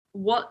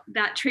what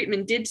that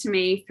treatment did to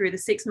me through the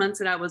 6 months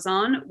that I was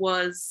on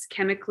was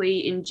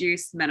chemically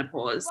induced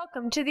menopause.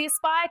 Welcome to the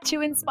Aspire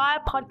to Inspire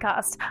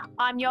podcast.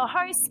 I'm your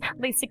host,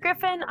 Lisa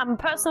Griffin. I'm a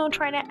personal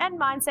trainer and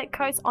mindset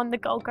coach on the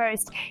Gold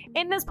Coast.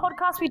 In this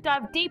podcast, we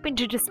dive deep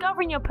into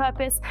discovering your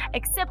purpose,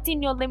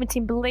 accepting your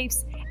limiting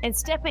beliefs, and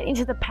stepping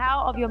into the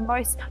power of your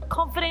most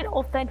confident,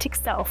 authentic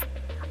self.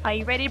 Are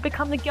you ready to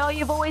become the girl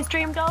you've always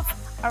dreamed of?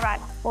 All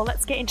right, well,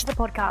 let's get into the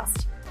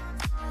podcast.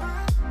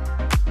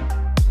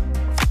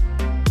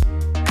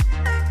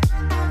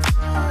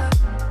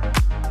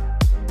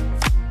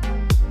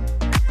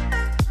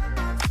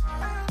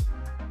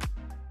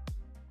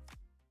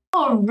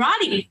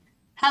 Alrighty.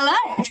 Hello.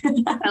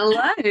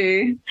 Hello.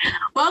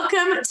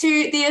 Welcome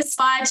to the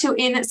Aspire to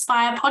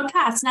Inspire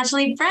podcast.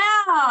 Natalie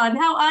Brown,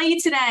 how are you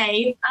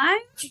today?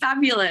 I'm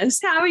fabulous.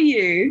 How are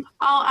you?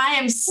 Oh, I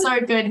am so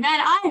good. Man,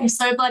 I am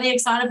so bloody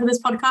excited for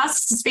this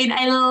podcast. It's been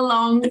a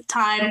long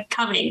time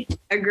coming.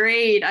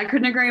 Agreed. I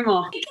couldn't agree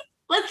more.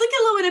 Let's look at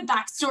a little bit of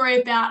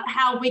backstory about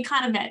how we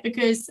kind of met,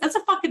 because that's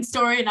a fucking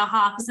story and a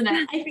half, isn't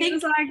it? I think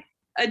it's like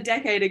a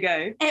decade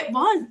ago. It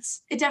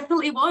was. It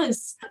definitely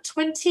was.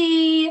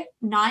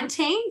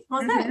 2019,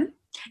 was it?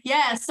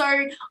 Yeah.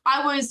 So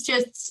I was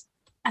just,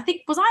 I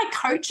think, was I a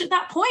coach at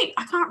that point?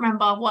 I can't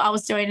remember what I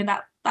was doing in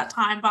that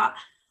time, but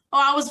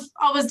I was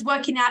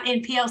working out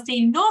in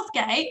PLC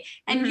Northgate,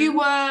 and you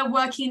were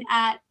working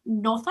at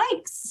North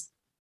Lakes.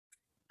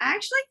 I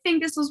actually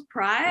think this was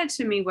prior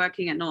to me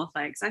working at North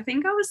Lakes. I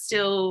think I was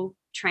still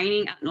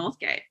training at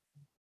Northgate.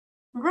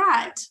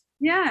 Right.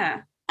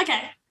 Yeah.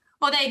 Okay.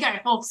 Well, there you go.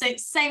 Well, so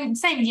same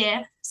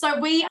year. So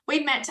we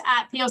met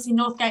at PLC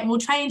Northgate and we were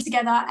training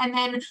together. And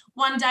then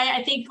one day,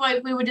 I think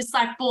we were just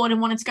like bored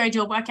and wanted to go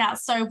do a workout.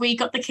 So we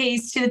got the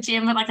keys to the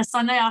gym at like a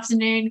Sunday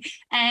afternoon,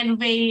 and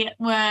we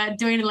were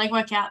doing a leg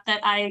workout that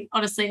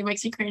honestly, it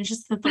makes me cringe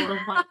just the thought of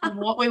like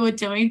what we were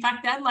doing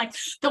back then, like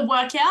the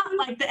workout,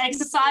 like the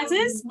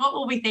exercises. What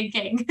were we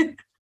thinking?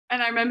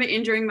 And I remember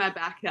injuring my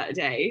back that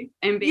day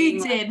and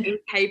being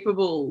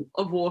incapable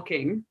of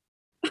walking.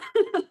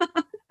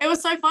 It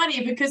was so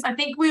funny because I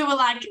think we were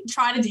like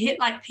trying to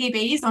hit like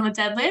PBs on a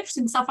deadlift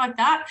and stuff like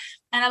that.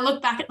 And I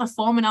looked back at the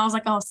form and I was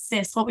like, oh,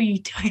 sis, what were you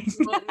doing?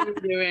 What were you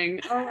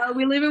doing? Oh, well,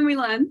 we live and we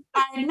learn.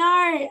 I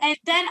know. And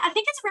then I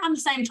think it's around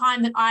the same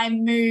time that I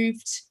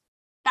moved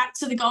back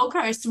to the Gold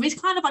Coast. We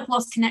kind of like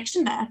lost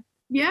connection there.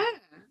 Yeah.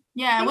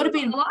 Yeah, it would have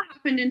been. A lot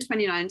happened in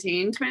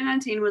 2019.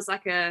 2019 was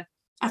like a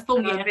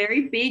full year. A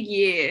very big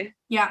year.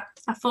 Yeah,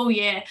 a full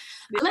year.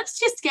 Let's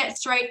just get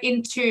straight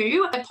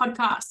into the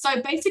podcast.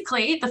 So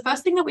basically, the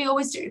first thing that we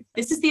always do,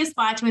 this is the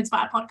Aspire to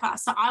Inspire podcast.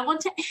 So I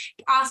want to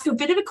ask a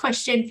bit of a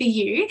question for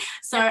you.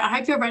 So I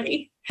hope you're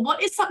ready.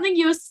 What is something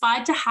you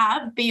aspire to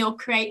have, be, or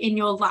create in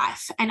your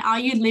life? And are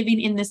you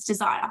living in this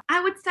desire?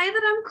 I would say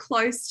that I'm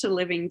close to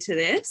living to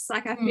this.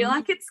 Like, I feel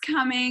like it's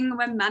coming,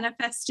 we're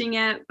manifesting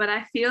it, but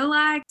I feel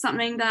like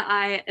something that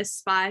I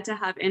aspire to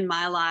have in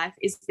my life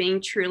is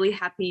being truly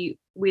happy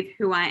with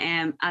who I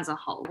am as a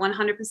whole.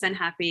 100%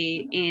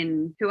 happy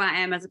in who I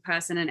am as a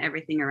person and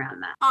everything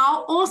around that.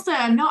 Oh,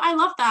 awesome. No, I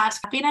love that.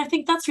 I mean, I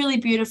think that's really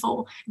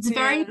beautiful. It's a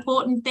very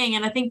important thing.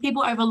 And I think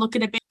people overlook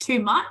it a bit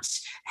too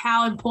much,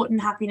 how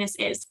important happiness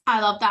is.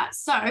 I love that.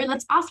 So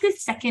let's ask a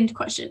second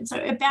question.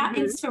 So about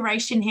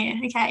inspiration here,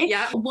 okay?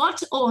 Yeah.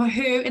 What or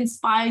who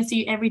inspires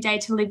you every day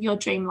to live your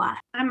dream life?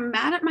 I'm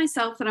mad at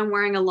myself that I'm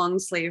wearing a long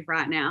sleeve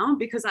right now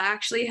because I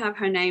actually have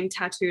her name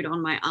tattooed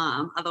on my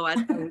arm. Otherwise,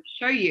 I would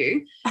show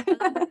you.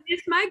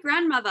 It's my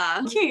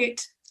grandmother.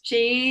 Cute.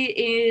 She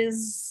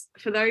is,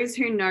 for those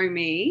who know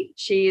me,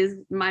 she is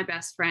my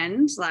best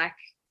friend. Like,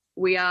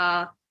 we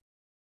are,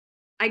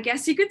 I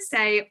guess you could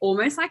say,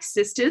 almost like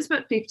sisters,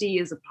 but 50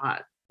 years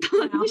apart.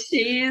 Wow.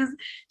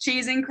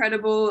 She's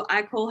incredible.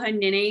 I call her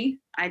Ninny.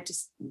 I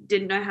just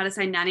didn't know how to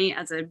say nanny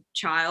as a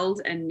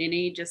child, and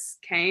Ninny just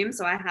came.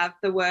 So I have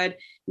the word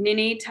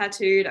Ninny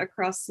tattooed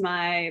across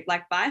my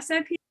like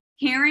bicep.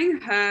 Hearing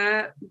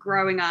her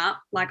growing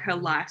up, like her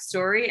life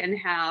story and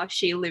how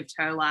she lived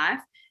her life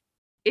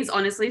is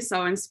honestly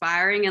so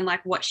inspiring. And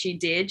like what she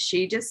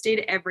just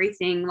did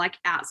everything like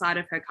outside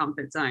of her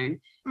comfort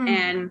zone.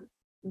 And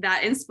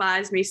that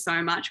inspires me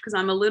so much because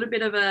I'm a little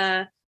bit of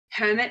a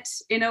hermit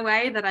in a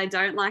way that I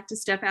don't like to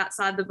step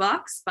outside the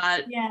box,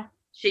 but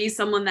she's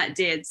someone that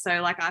did.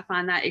 So like I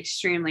find that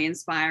extremely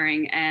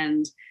inspiring,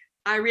 and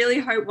I really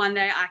hope one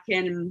day I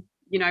can,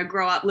 you know,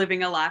 grow up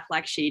living a life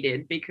like she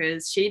did,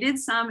 because she did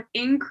some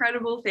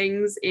incredible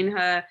things in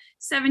her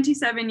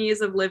 77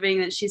 years of living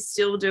that she's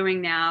still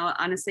doing now.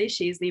 Honestly,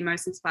 she's the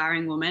most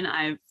inspiring woman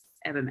I've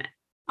ever met.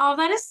 Oh,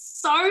 that is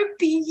so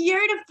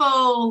beautiful.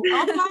 Oh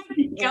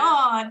my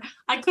God.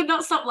 I could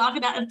not stop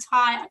smiling that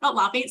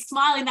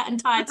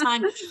entire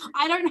time.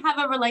 I don't have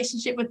a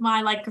relationship with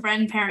my like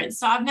grandparents,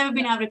 so I've never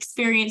been able to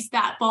experience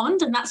that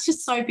bond. And that's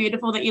just so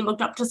beautiful that you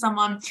looked up to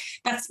someone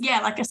that's,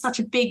 like such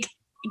a big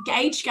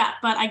age gap,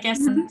 but I guess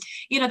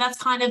that's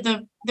kind of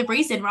the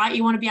reason, right?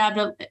 You want to be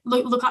able to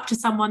look up to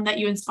someone that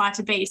you inspire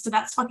to be. So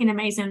that's fucking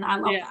amazing. I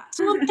love that.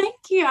 Well, thank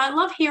you. I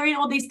love hearing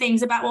all these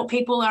things about what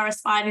people are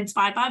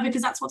inspired by,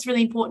 because that's what's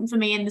really important for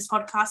me in this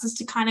podcast, is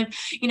to kind of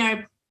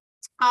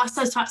ask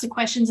those types of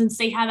questions and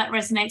see how that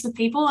resonates with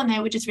people. And they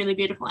were just really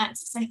beautiful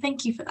answers. So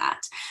thank you for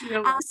that.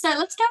 So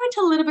let's go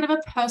into a little bit of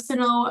a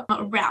personal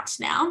route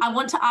now. I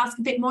want to ask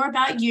a bit more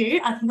about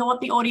you. I think I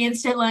want the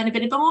audience to learn a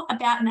bit more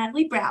about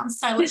Natalie Brown.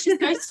 So let's just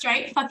go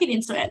straight fucking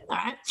into it. All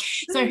right.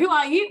 So who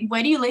are you?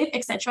 Where do you live?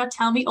 Etc.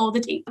 Tell me all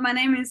the details. My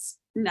name is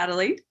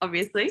Natalie,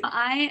 obviously.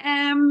 I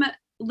am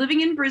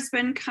living in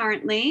Brisbane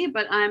currently,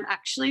 but I'm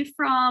actually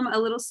from a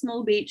little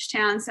small beach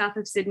town south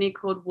of Sydney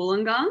called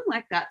Wollongong.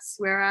 Like, that's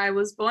where I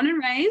was born and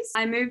raised.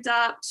 I moved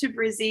up to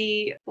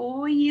Brizzy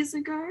 4 years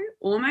ago,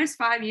 almost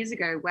 5 years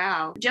ago.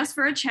 Wow. Just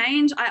for a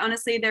change.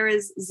 There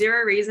is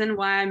zero reason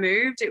why I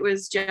moved. It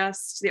was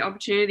just the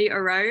opportunity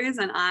arose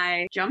and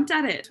I jumped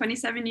at it.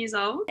 27 years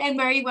old. And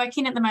where are you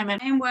working at the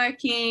moment? I'm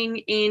working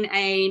in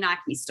a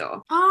Nike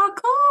store. Oh,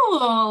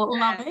 cool.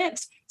 Love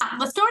it.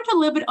 Let's go into a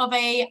little bit of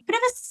a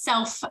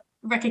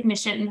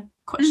self-recognition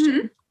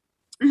question.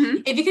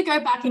 If you could go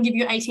back and give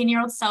your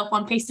 18-year-old self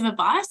one piece of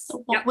advice,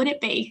 what would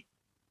it be?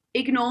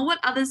 Ignore what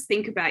others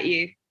think about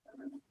you.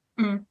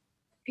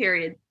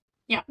 Period.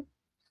 Yeah.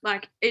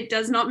 Like, it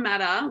does not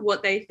matter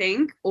what they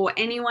think, or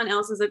anyone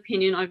else's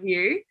opinion of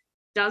you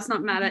does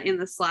not matter in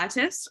the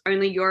slightest.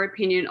 Only your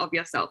opinion of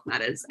yourself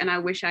matters. And I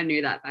wish I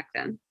knew that back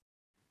then.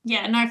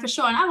 Yeah, no, for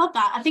sure. And I love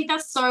that. I think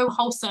that's so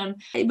wholesome.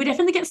 We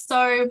definitely get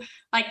so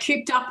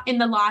cooped up in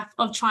the life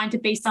of trying to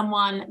be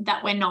someone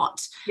that we're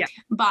not. Yeah.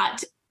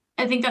 But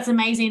I think that's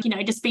amazing,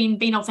 just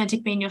being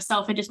authentic, being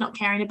yourself, and just not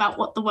caring about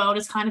what the world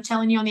is kind of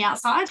telling you on the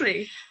outside.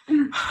 Exactly.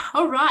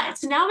 All right.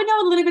 So now we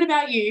know a little bit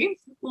about you.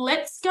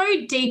 Let's go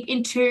deep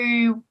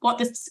into what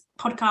this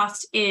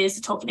podcast is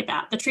talking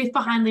about, the truth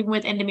behind living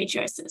with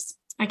endometriosis.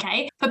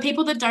 Okay. For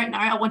people that don't know,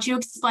 I want you to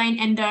explain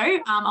endo.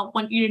 I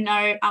want you to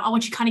know, I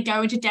want you to kind of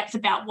go into depth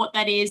about what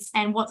that is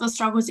and what the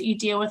struggles that you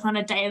deal with on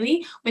a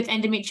daily with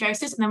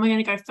endometriosis. And then we're going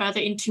to go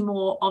further into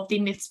more of the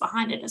myths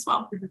behind it as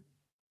well.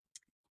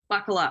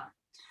 Buckle up.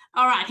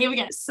 All right, here we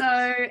go. So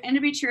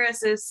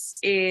endometriosis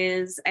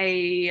is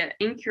a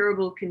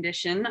incurable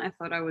condition. I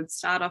thought I would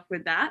start off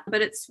with that,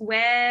 but it's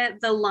where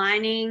the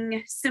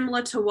lining,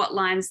 similar to what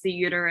lines the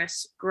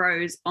uterus,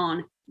 grows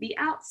on the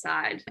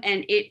outside,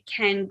 and it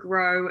can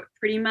grow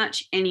pretty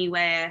much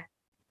anywhere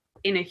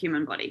in a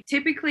human body.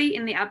 Typically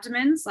in the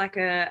abdomens,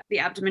 the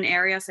abdomen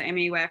area, so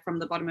anywhere from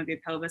the bottom of your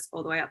pelvis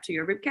all the way up to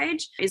your rib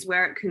cage is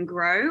where it can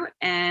grow,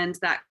 and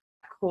that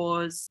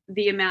cause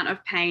the amount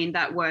of pain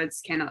that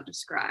words cannot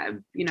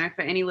describe.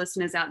 For any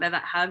listeners out there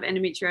that have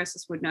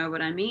endometriosis would know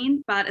what I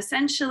mean. But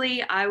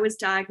essentially, I was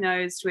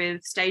diagnosed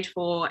with stage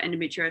 4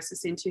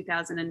 endometriosis in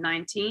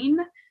 2019.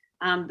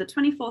 The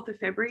 24th of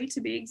February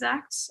to be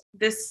exact.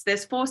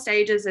 There's 4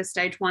 stages. There's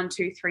stage 1,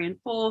 2, 3, and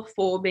 4,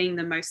 4 being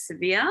the most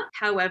severe.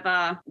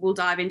 However, we'll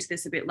dive into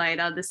this a bit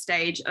later. The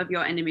stage of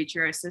your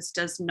endometriosis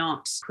does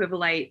not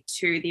equivalate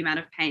to the amount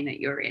of pain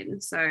that you're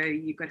in. So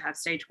you could have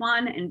stage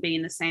 1 and be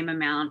in the same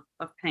amount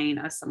of pain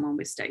as someone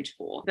with stage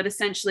 4. But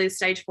essentially,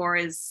 stage 4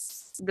 is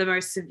the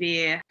most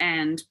severe,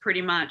 and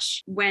pretty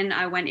much when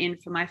I went in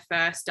for my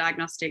first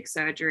diagnostic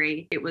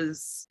surgery,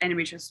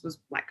 endometriosis was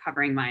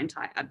covering my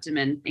entire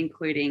abdomen,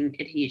 including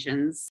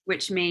adhesions,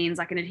 which means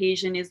an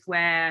adhesion is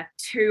where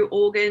 2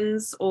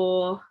 organs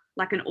or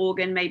an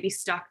organ may be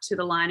stuck to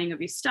the lining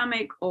of your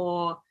stomach,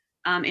 or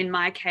in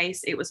my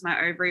case, it was my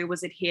ovary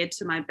was adhered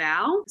to my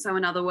bowel. So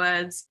in other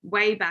words,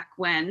 way back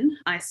when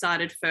I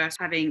started first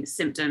having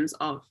symptoms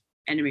of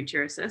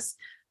endometriosis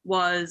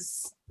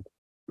was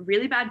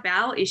really bad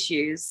bowel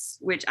issues,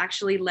 which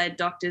actually led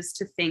doctors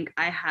to think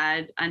I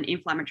had an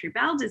inflammatory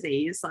bowel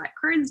disease like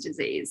Crohn's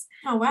disease.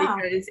 Oh, wow.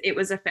 Because it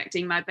was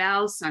affecting my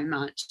bowels so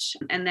much.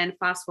 And then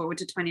fast forward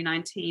to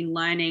 2019,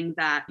 learning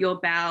that your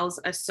bowels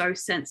are so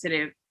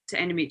sensitive to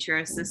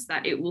endometriosis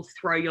that it will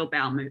throw your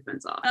bowel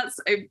movements off. That's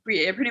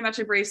pretty much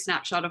a brief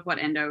snapshot of what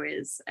endo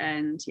is.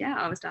 And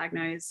I was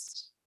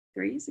diagnosed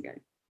 3 years ago.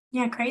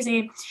 Yeah,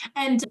 crazy.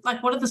 And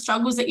what are the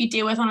struggles that you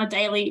deal with on a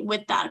daily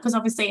with that? Because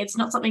obviously it's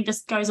not something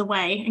just goes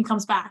away and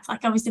comes back.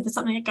 Obviously there's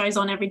something that goes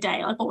on every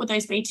day. What would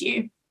those be to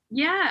you?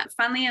 Yeah,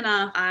 funnily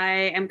enough,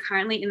 I am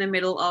currently in the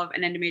middle of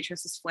an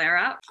endometriosis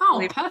flare-up.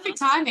 Oh, perfect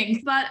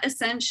timing. But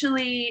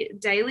essentially,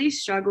 daily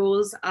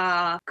struggles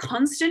are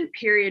constant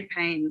period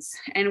pains.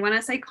 And when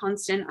I say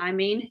constant, I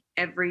mean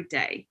every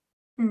day.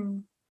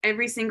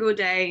 Every single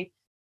day,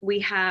 we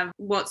have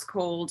what's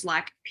called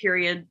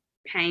period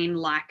pain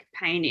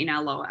in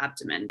our lower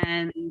abdomen.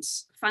 And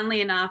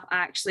funnily enough, I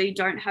actually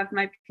don't have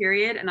my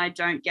period, and I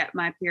don't get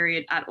my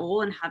period at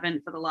all and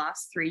haven't for the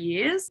last 3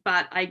 years,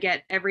 but I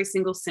get every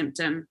single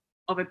symptom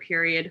of a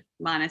period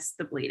minus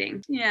the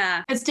bleeding.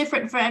 Yeah. It's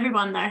different for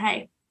everyone though,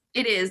 hey?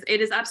 It is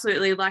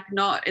absolutely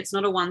it's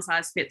not a one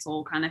size fits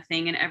all kind of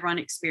thing, and everyone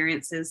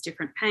experiences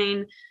different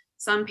pain.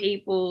 some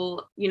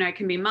people, you know,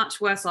 can be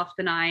much worse off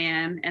than I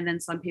am. And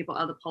then some people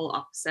are the polar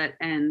opposite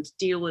and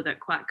deal with it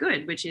quite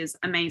good, which is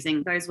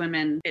amazing. Those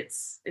women,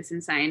 it's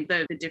insane.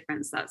 The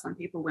difference that some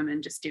people,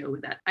 women just deal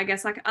with it. I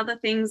guess like other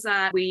things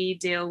that we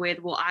deal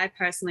with, well, I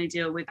personally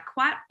deal with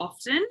quite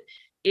often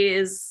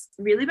is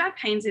really bad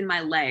pains in my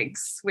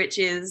legs, which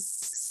is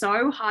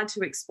so hard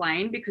to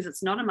explain because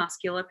it's not a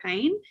muscular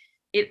pain.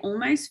 It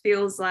almost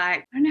feels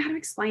like, I don't know how to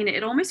explain it.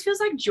 It almost feels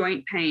like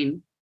joint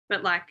pain,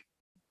 but like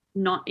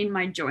not in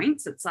my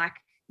joints. It's like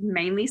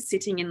mainly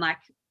sitting in like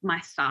my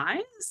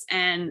thighs.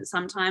 And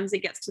sometimes it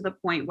gets to the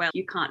point where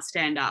you can't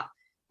stand up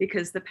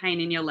because the pain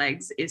in your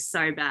legs is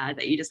so bad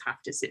that you just have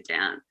to sit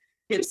down.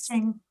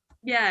 Interesting.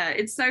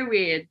 It's so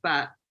weird,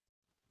 but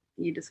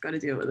you just got to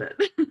deal with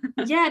it.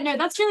 Yeah, no,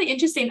 that's really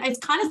interesting. It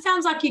kind of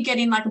sounds like you're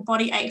getting like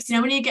body aches, you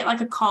know, when you get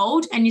like a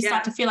cold and you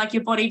start to feel like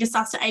your body just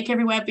starts to ache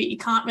everywhere, but you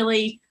can't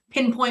really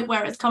pinpoint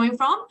where it's coming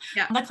from.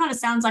 Yeah. That kind of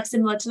sounds like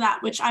similar to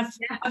that, which I've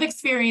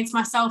experienced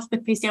myself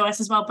with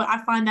PCOS as well, but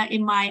I find that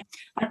in my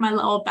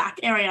lower back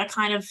area,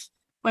 kind of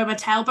where my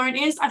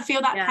tailbone is, I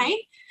feel that pain.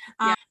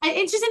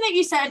 Interesting that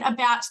you said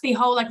about the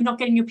whole like not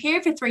getting your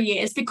period for 3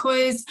 years,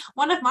 because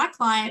one of my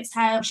clients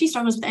she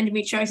struggles with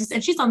endometriosis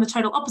and she's on the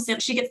total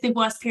opposite. She gets the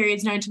worst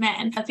periods known to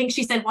man. I think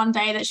she said one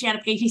day that she had a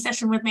PT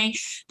session with me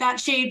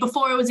that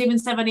before it was even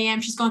 7 a.m,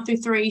 she's gone through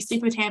 3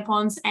 super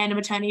tampons and a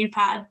maternity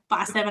pad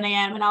by 7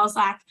 a.m. And I was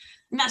like,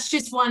 and that's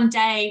just one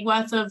day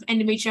worth of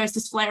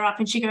endometriosis flare up.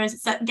 And she goes,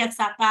 it gets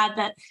that bad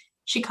that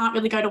she can't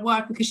really go to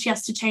work because she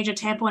has to change her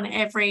tampon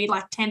every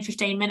like 10,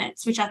 15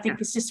 minutes, which I think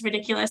is just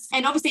ridiculous.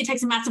 And obviously it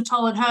takes a massive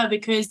toll on her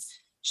because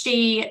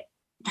she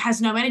has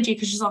no energy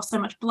because she's lost so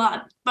much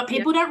blood. But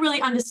people don't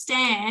really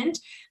understand,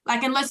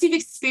 like unless you've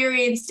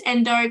experienced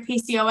endo,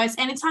 PCOS,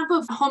 any type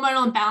of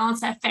hormonal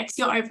imbalance that affects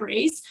your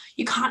ovaries,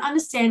 you can't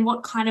understand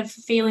what kind of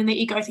feeling that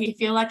you go through. You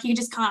feel like you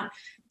just can't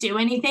do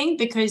anything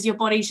because your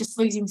body's just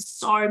losing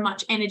so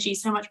much energy,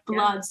 so much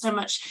blood, so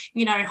much,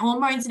 you know,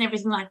 hormones and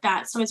everything like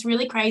that. So it's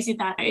really crazy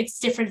that it's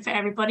different for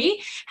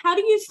everybody. How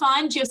do you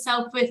find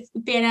yourself with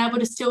being able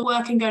to still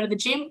work and go to the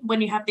gym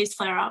when you have these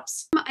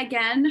flare-ups?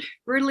 Again,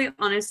 brutally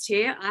honest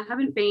here, I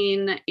haven't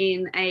been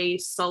in a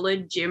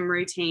solid gym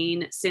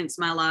routine since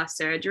my last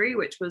surgery,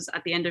 which was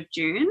at the end of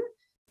June.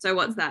 So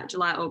what's that?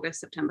 July, August,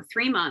 September,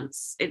 3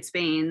 months it's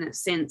been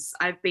since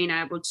I've been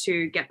able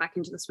to get back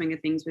into the swing of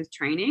things with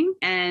training.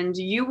 And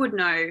you would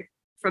know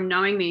from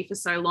knowing me for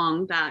so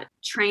long that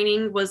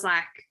training was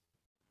like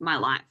my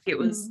life. It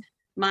was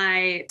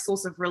my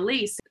source of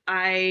release.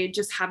 I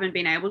just haven't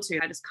been able to.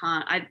 I just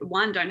can't.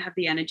 One, don't have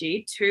the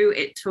energy. Two,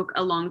 it took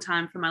a long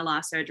time for my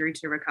last surgery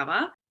to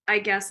recover. I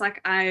guess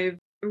like I've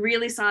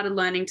really started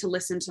learning to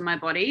listen to my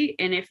body.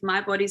 And if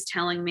my body's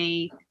telling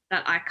me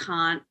that I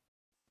can't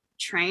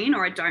train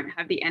or I don't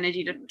have the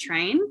energy to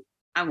train,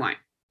 I won't.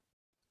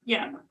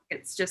 Yeah.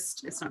 It's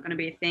not going to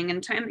be a thing.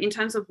 And in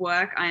terms of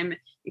work, I'm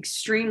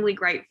extremely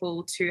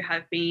grateful to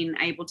have been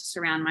able to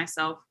surround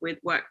myself with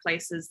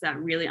workplaces that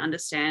really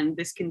understand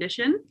this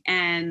condition.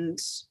 And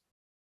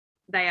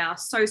they are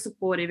so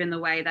supportive in the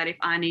way that if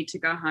I need to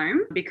go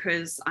home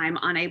because I'm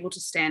unable to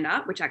stand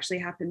up, which actually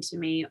happened to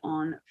me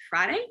on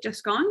Friday,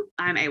 just gone,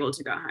 I'm able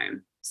to go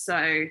home.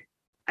 So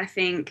I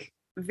think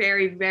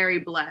very, very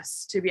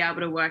blessed to be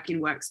able to work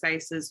in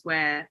workspaces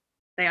where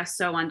they are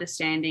so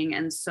understanding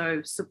and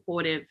so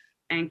supportive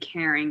and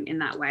caring in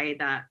that way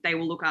that they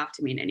will look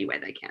after me in any way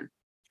they can.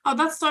 Oh,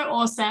 that's so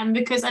awesome,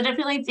 because I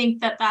definitely think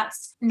that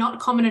that's not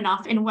common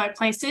enough in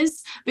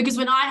workplaces. Because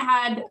when I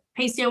had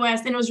PCOS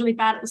and it was really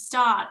bad at the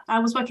start, I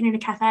was working in a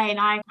cafe and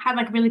I had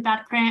like really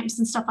bad cramps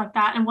and stuff like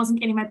that and wasn't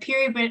getting my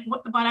period, but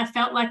I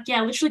felt like,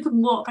 literally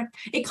couldn't walk. Like,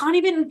 it can't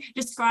even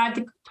describe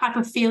the type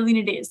of feeling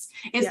it is.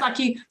 It's like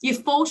you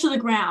fall to the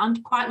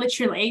ground quite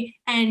literally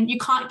and you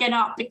can't get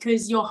up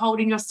because you're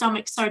holding your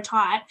stomach so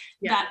tight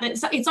that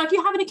it's like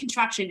you're having a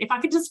contraction. If I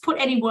could just put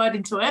any word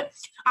into it,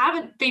 I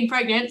haven't been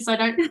pregnant, so I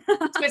don't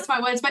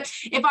specify words, but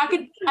if I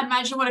could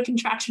imagine what a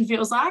contraction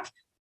feels like,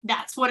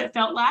 that's what it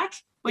felt like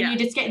when you're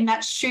just getting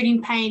that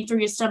shooting pain through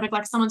your stomach,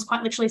 like someone's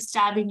quite literally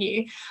stabbing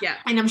you. Yeah.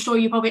 And I'm sure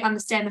you probably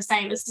understand the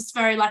same. It's just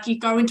very like you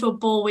go into a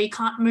ball where you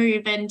can't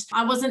move. And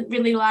I wasn't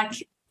really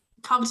like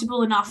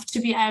comfortable enough to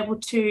be able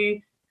to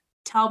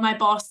tell my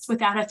boss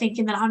without her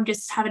thinking that I'm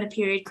just having a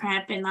period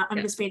cramp and that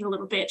I'm just being a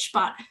little bitch.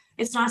 But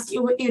it's nice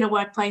you're in a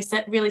workplace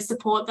that really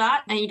support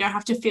that and you don't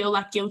have to feel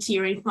like guilty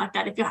or anything like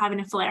that if you're having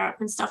a flare up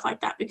and stuff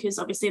like that, because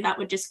obviously that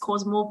would just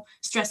cause more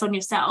stress on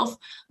yourself,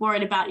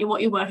 worried about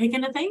what your work are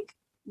going to think.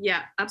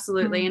 Yeah,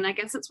 absolutely. And I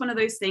guess it's one of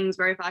those things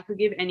where if I could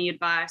give any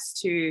advice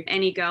to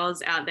any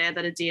girls out there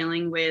that are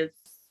dealing with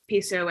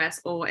PCOS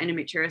or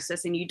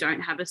endometriosis and you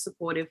don't have a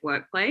supportive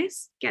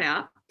workplace, get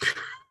out.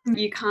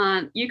 You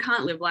can't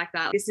live like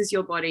that. This is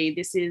your body.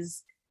 This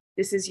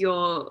is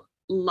your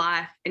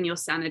life and your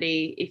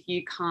sanity. If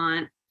you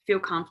can't feel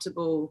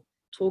comfortable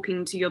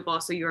talking to your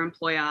boss or your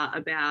employer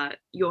about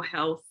your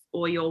health,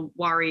 or you're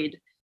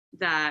worried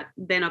that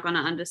they're not going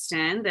to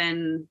understand,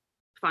 then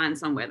find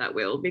somewhere that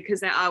will, because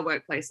there are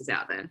workplaces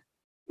out there.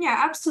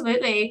 Yeah,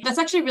 absolutely. That's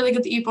actually really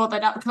good that you brought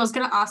that up, because I was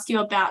going to ask you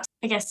about,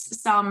 I guess,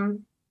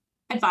 some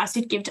advice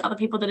you'd give to other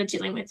people that are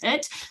dealing with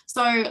it.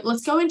 So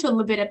let's go into a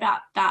little bit about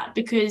that,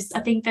 because I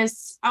think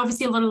there's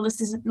obviously a lot of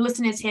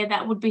listeners here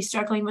that would be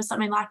struggling with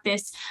something like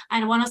this,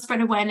 and I want to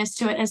spread awareness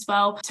to it as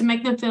well, to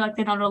make them feel like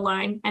they're not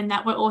alone and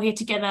that we're all here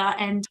together,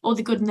 and all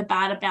the good and the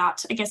bad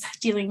about, I guess,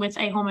 dealing with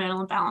a hormonal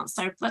imbalance.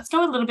 So let's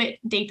go a little bit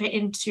deeper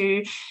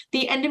into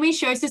the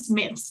endometriosis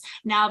myths.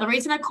 Now, the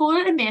reason I call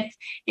it a myth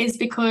is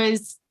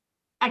because,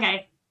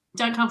 okay,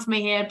 don't come for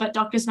me here, but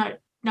doctors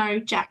know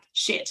jack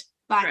shit.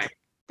 Like, Right.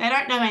 They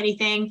don't know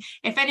anything.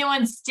 If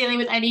anyone's dealing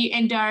with any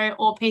endo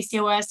or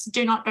PCOS,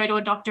 do not go to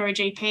a doctor or a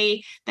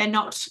GP. They're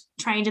not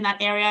trained in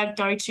that area.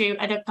 Go to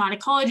a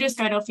gynecologist,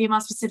 go to a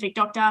female-specific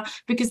doctor,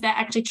 because they're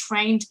actually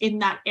trained in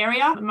that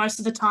area. Most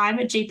of the time,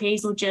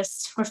 GPs will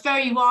just refer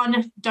you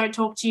on, don't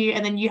talk to you,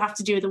 and then you have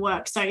to do the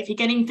work. So if you're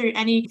getting through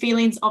any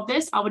feelings of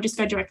this, I would just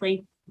go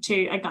directly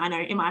to a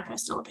gyno, in my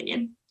personal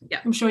opinion. Yeah.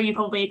 I'm sure you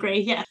probably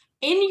agree. Yeah.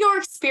 In your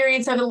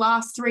experience over the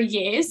last 3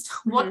 years,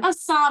 what are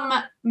some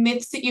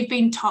myths that you've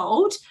been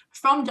told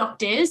from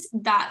doctors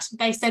that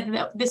they said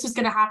that this was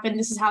going to happen,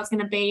 this is how it's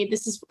going to be,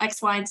 this is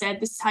X, Y, and Z,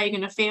 this is how you're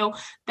going to feel,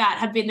 that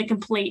have been the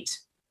complete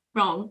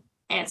wrong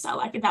answer?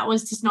 Like, that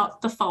was just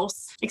not the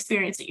false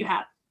experience that you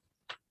had.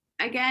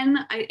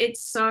 Again,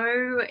 it's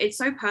so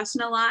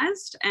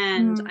personalized,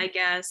 and I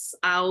guess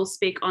I'll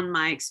speak on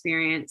my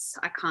experience.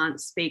 I can't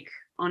speak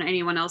on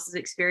anyone else's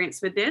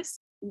experience with this.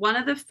 One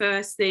of the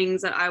first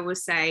things that I will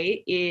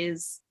say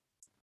is,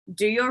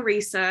 do your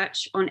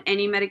research on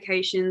any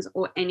medications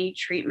or any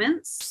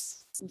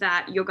treatments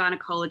that your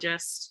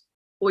gynecologist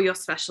or your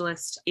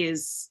specialist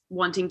is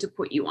wanting to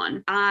put you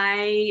on.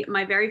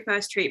 My very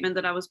first treatment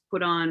that I was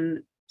put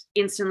on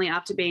instantly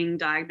after being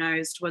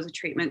diagnosed was a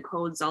treatment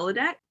called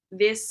Zoladex.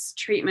 This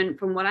treatment,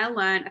 from what I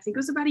learned, I think it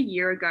was about a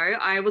year ago,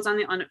 I was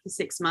only on it for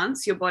 6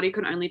 months. Your body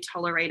can only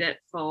tolerate it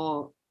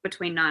for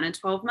between 9 and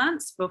 12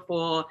 months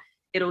before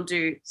it'll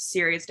do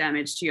serious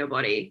damage to your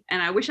body.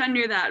 And I wish I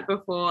knew that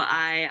before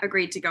I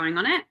agreed to going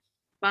on it.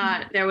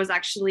 But there was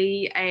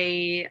actually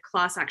a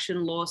class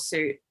action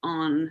lawsuit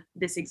on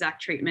this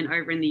exact treatment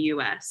over in the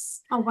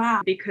US. Oh,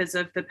 wow. Because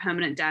of the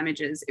permanent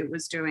damages it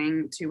was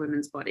doing to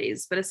women's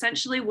bodies. But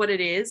essentially what it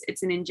is,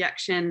 it's an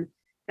injection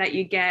that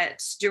you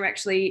get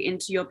directly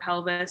into your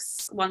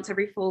pelvis once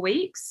every 4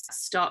 weeks,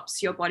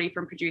 stops your body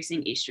from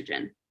producing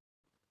estrogen.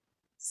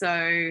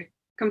 So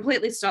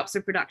completely stops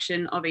the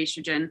production of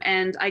estrogen.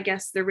 And I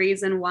guess the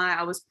reason why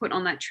I was put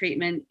on that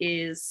treatment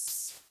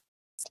is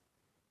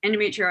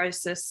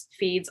endometriosis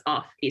feeds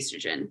off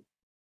estrogen.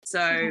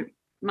 So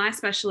my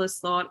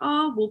specialist thought,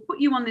 oh, we'll put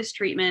you on this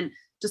treatment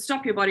to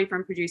stop your body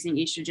from producing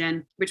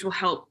estrogen, which will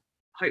help,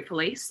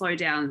 hopefully, slow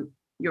down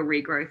your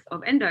regrowth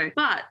of endo.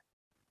 But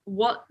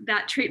what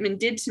that treatment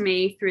did to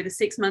me through the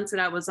 6 months that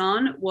I was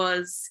on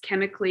was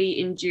chemically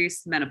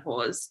induced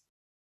menopause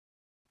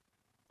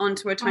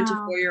onto a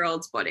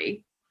 24-year-old's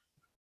body.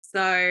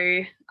 So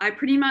I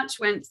pretty much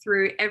went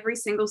through every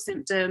single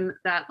symptom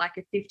that like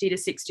a 50 to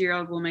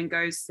 60-year-old woman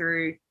goes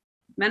through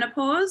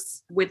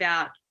menopause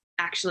without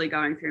actually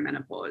going through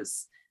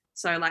menopause.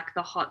 So like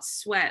the hot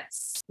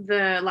sweats,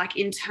 the like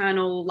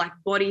internal like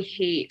body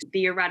heat,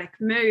 the erratic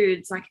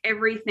moods, like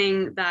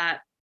everything that,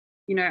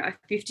 you know,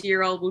 a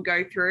 50-year-old will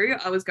go through,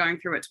 I was going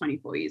through at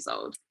 24 years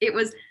old. It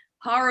was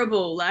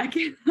horrible. Like,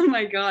 oh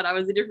my God, I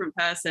was a different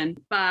person.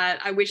 But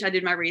I wish I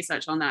did my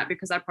research on that,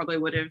 because I probably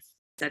would have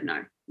said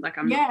no. Like,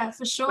 I'm not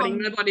for sure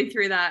putting my body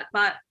through that.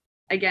 But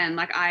again,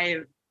 like, I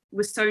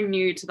was so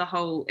new to the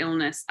whole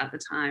illness at the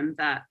time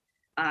that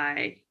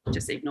I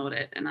just ignored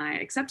it and I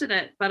accepted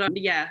it. But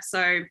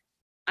so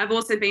I've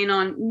also been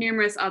on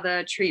numerous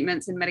other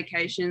treatments and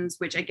medications,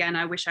 which again,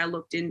 I wish I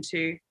looked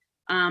into,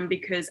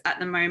 because at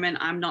the moment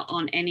I'm not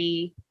on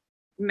any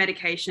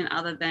medication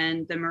other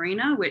than the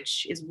Mirena,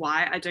 which is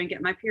why I don't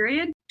get my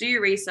period. Do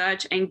your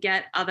research and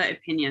get other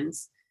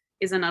opinions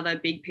is another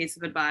big piece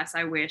of advice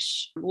I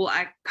wish. Well,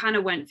 I kind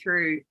of went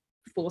through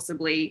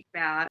forcibly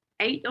about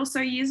 8 or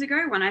so years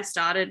ago when I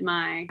started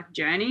my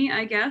journey,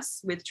 I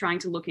guess, with trying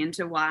to look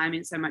into why I'm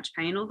in so much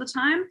pain all the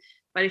time.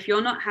 But if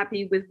you're not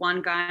happy with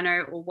one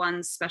gyno or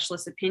one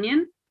specialist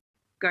opinion,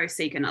 go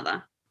seek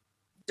another.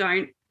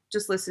 Don't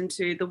just listen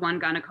to the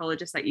one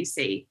gynecologist that you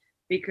see,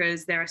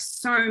 because there are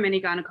so many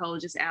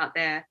gynecologists out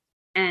there.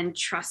 And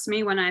trust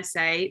me when I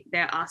say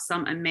there are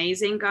some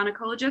amazing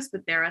gynecologists,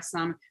 but there are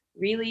some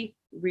really,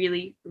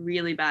 really,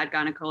 really bad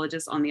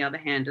gynecologists on the other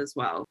hand as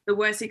well. The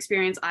worst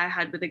experience I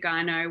had with a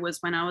gyno was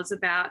when I was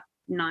about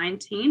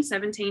 17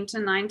 to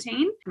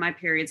 19. My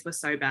periods were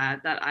so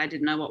bad that I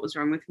didn't know what was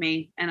wrong with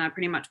me. And I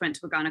pretty much went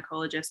to a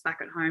gynecologist back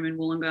at home in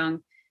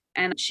Wollongong.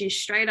 And she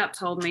straight up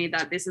told me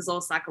that this is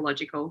all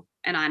psychological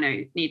and I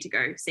need to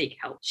go seek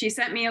help. She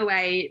sent me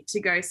away to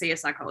go see a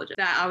psychologist,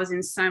 that I was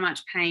in so much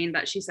pain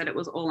that she said it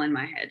was all in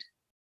my head.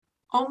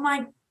 Oh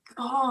my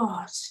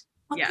God.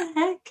 What the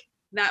heck?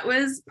 That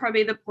was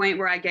probably the point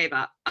where I gave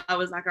up. I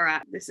was like, all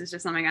right, this is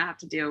just something I have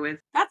to deal with.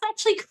 That's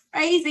actually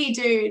crazy,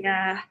 dude.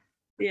 Yeah.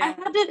 I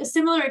had a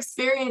similar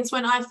experience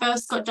when I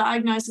first got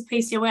diagnosed with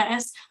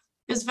PCOS.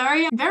 It was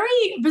very,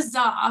 very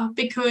bizarre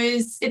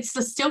because it's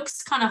the still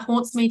kind of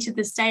haunts me to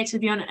this day, to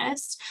be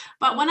honest.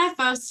 But when I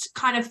first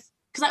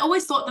because I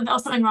always thought that there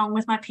was something wrong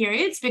with my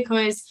periods,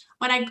 because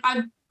when I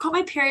got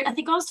my period, I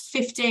think I was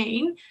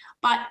 15,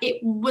 but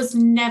it was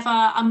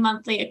never a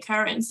monthly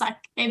occurrence, like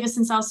ever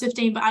since I was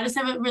 15, but I just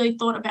never really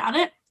thought about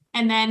it.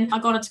 And then I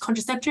got into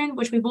contraception,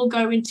 which we will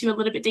go into a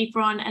little bit deeper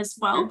on as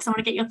well, because I want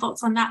to get your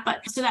thoughts on that.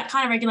 But so that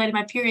kind of regulated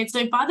my period.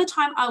 So by the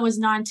time I was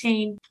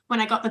 19, when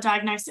I got the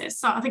diagnosis,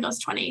 so I think I was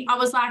 20, I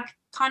was like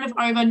kind of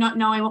over not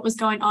knowing what was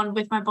going on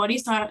with my body.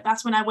 So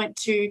that's when I went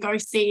to go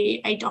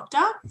see a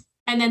doctor.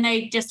 And then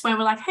they just were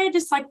like, hey,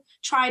 just like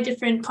try a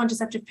different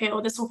contraceptive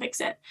pill. This will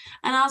fix it.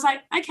 And I was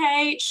like,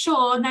 okay,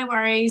 sure, no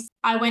worries.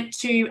 I went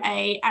to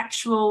a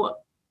actual,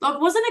 it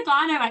wasn't a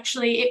gyno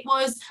actually, it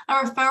was a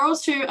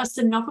referral to a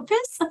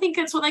synopopist, I think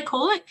that's what they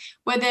call it,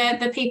 where they're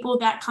the people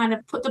that kind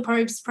of put the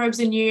probes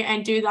in you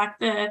and do like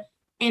the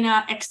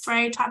inner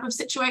x-ray type of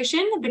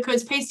situation,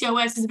 because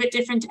PCOS is a bit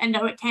different to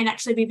endo. It can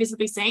actually be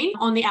visibly seen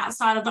on the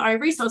outside of the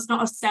ovary. So it's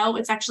not a cell,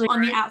 it's actually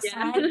on the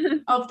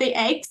outside of the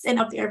eggs and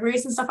of the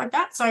ovaries and stuff like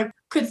that. So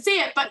could see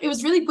it, but it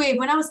was really weird.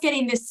 When I was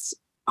getting this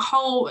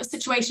whole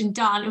situation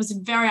done, it was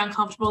very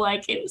uncomfortable.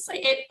 Like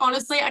it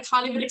honestly, I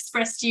can't even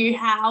express to you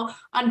how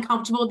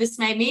uncomfortable this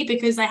made me,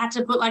 because they had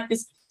to put like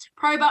this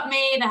probe up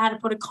me, they had to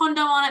put a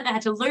condom on it, they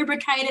had to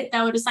lubricate it.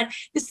 They were just like,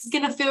 this is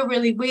gonna feel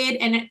really weird.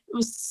 And it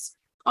was,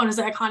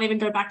 honestly, I can't even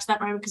go back to that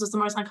moment because it was the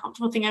most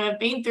uncomfortable thing I've ever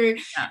been through.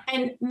 Yeah.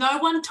 And no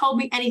one told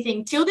me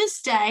anything. Till this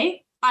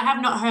day, I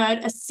have not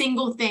heard a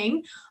single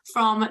thing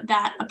from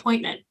that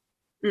appointment.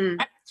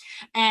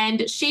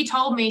 And she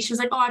told me, she was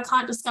like, oh, I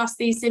can't discuss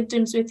these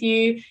symptoms with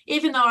you.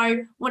 Even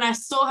though when I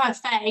saw her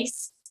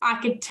face, I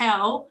could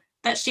tell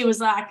that she was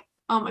like,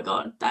 oh my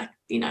God, that,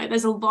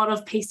 there's a lot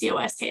of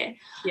PCOS here.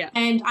 Yeah.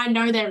 And I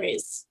know there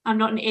is. I'm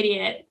not an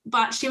idiot.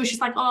 But she was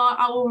just like, oh,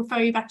 I will refer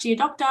you back to your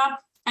doctor.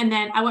 And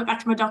then I went back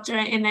to my doctor,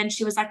 and then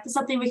she was like, there's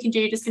something we can do.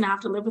 You're just going to have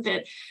to live with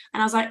it.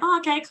 And I was like, oh,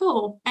 okay,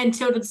 cool.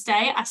 Until this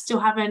day, I still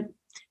haven't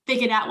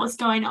figured out what's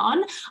going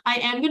on. I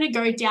am going to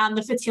go down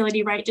the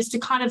fertility rate just to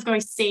kind of go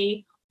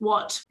see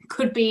what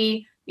could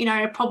be,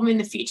 a problem in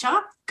the future.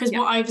 Because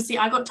what obviously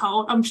I got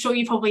told, I'm sure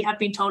you probably have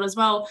been told as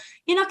well,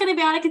 you're not going to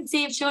be able to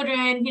conceive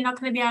children. You're not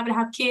going to be able to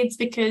have kids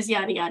because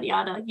yada, yada,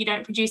 yada. You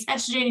don't produce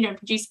estrogen. You don't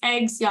produce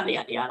eggs, yada,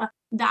 yada, yada.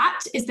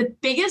 That is the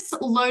biggest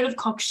load of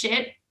cock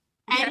shit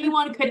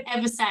anyone could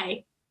ever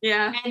say.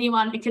 Yeah.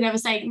 Anyone could ever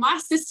say. My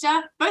sister,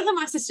 both of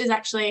my sisters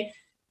actually,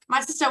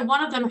 my sister,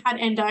 one of them had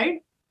endo.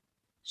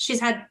 She's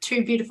had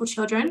 2 beautiful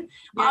children.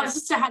 My other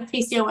sister had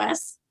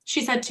PCOS.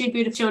 She's had 2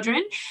 beautiful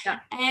children. Yeah.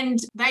 And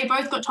they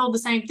both got told the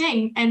same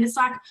thing. And it's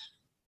like,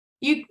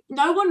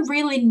 no one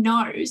really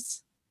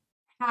knows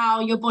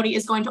how your body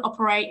is going to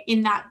operate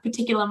in that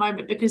particular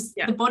moment, because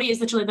the body is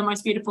literally the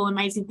most beautiful,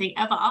 amazing thing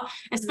ever,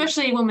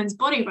 especially a woman's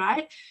body,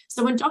 right?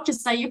 So when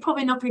doctors say you're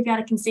probably not going to be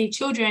able to conceive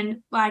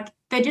children, like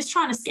they're just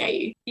trying to scare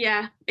you.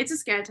 Yeah, it's a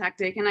scare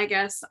tactic. And I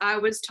guess I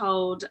was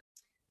told,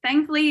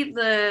 thankfully,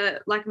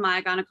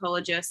 my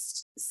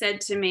gynecologist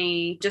said to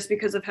me, just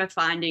because of her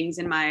findings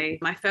in my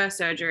first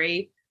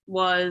surgery,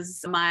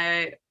 was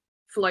my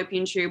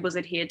fallopian tube was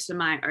adhered to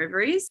my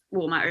ovaries,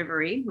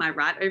 my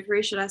right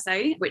ovary, should I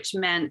say, which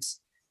meant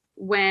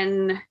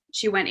when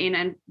she went in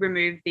and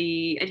removed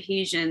the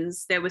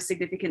adhesions, there was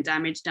significant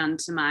damage done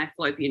to my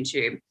fallopian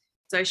tube.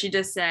 So she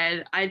just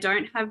said, I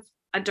don't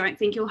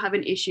think you'll have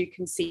an issue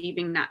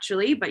conceiving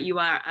naturally, but you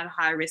are at a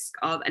high risk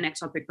of an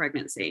ectopic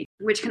pregnancy,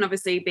 which can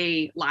obviously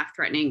be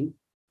life-threatening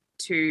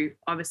to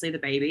obviously the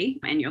baby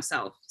and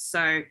yourself.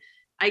 So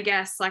I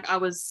guess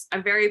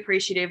I'm very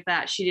appreciative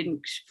that she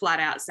didn't flat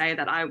out say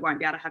that I won't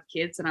be able to have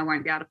kids and I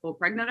won't be able to fall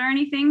pregnant or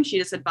anything. She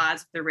just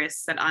advised the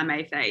risks that I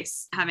may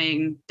face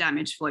having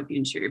damaged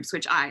fallopian tubes,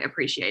 which I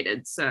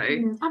appreciated. So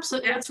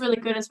absolutely. Yeah. That's really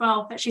good as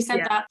well that she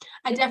said that.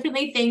 I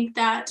definitely think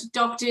that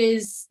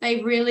doctors,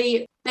 they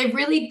really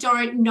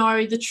don't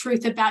know the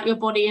truth about your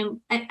body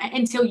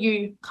until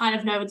you kind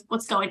of know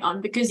what's going on,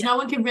 because no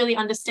one can really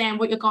understand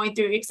what you're going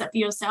through except for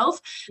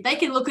yourself. They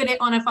can look at it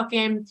on a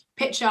fucking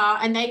picture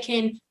and they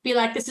can be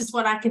like, this is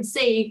what I can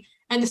see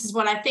and this is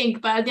what I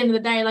think. But at the end of the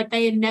day, like,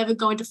 they are never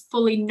going to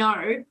fully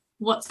know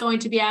what's going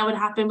to be able to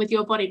happen with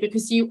your body,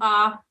 because you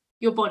are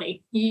your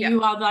body.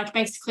 You are like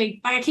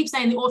basically, like I keep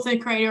saying, the author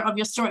and creator of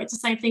your story. It's the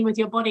same thing with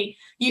your body.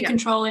 You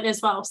control it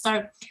as well.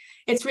 So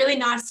it's really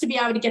nice to be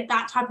able to get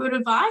that type of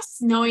advice,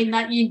 knowing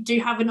that you do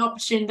have an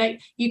option that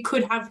you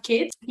could have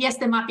kids. Yes,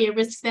 there might be a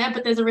risk there,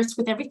 but there's a risk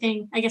with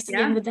everything. I guess at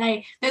the end of the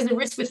day, there's a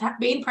risk with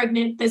being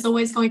pregnant. There's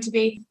always going to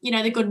be,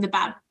 the good and the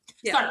bad.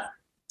 Yeah. So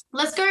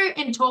let's go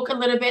and talk a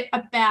little bit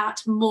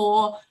about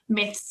more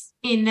myths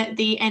in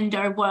the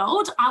endo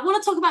world. I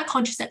want to talk about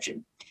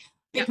contraception,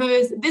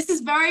 because this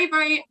is very,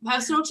 very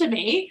personal to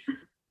me.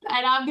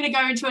 And I'm going to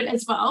go into it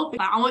as well.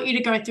 I want you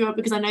to go through it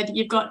because I know that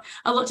you've got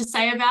a lot to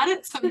say about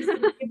it. So I'm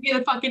going to give you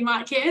the fucking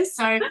mic here.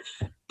 So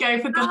go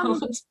for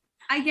gold.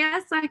 I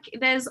guess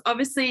there's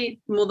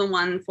obviously more than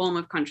one form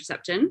of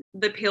contraception,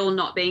 the pill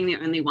not being the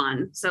only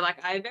one. So I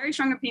have very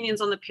strong opinions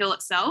on the pill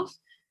itself.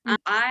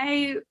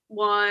 I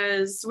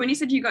was, when you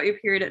said you got your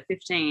period at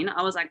 15,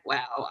 I was like,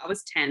 wow, I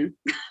was 10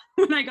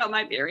 when I got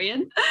my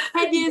period.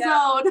 10 years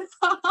old.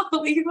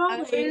 Holy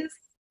moly.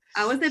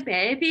 I was a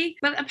baby.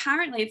 But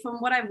apparently, from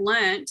what I've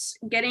learnt,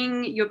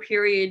 getting your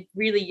period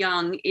really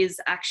young is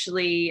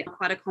actually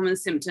quite a common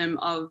symptom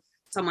of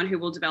someone who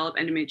will develop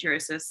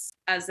endometriosis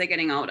as they're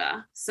getting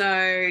older.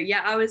 So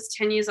yeah, I was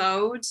 10 years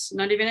old,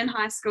 not even in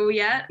high school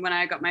yet, when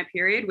I got my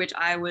period, which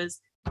I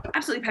was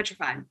absolutely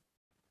petrified.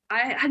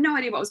 I had no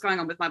idea what was going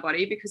on with my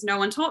body because no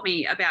one taught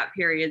me about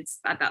periods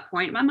at that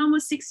point. My mum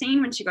was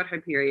 16 when she got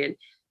her period.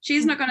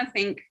 She's not going to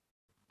think,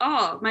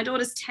 oh, my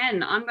daughter's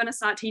 10. I'm going to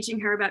start teaching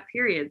her about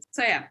periods.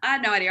 So yeah, I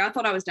had no idea. I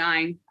thought I was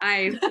dying.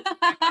 I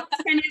was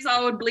 10 years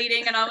old,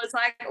 bleeding, and I was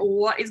like,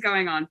 what is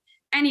going on?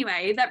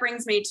 Anyway, that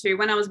brings me to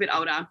when I was a bit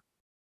older,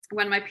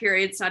 when my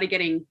period started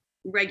getting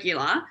regular.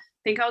 I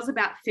think I was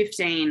about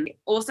 15.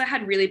 Also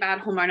had really bad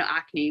hormonal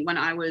acne when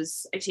I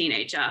was a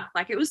teenager.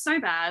 Like it was so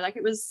bad. Like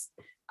it was...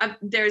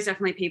 there's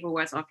definitely people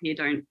worse off here.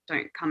 Don't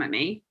come at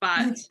me.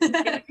 But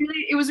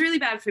it was really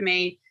bad for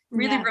me.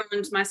 Really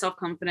ruined my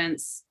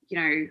self-confidence,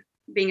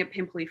 being a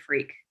pimply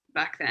freak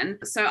back then.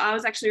 So I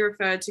was actually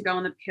referred to go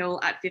on the pill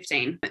at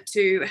 15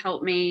 to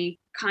help me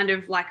kind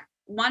of like,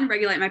 one,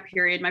 regulate my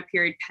period. My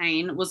period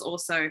pain was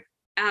also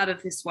out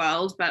of this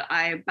world, but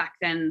back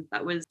then,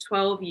 that was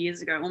 12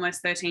 years ago,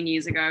 almost 13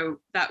 years ago,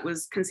 that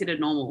was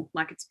considered normal.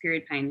 Like it's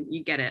period pain,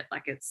 you get it,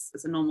 like it's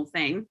a normal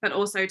thing, but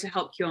also to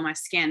help cure my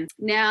skin.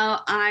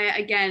 Now, I,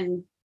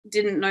 again,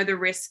 didn't know the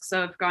risks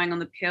of going on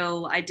the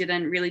pill. I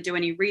didn't really do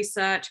any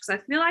research because I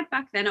feel like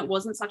back then it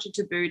wasn't such a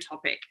taboo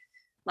topic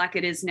like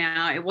it is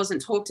now. It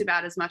wasn't talked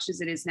about as much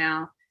as it is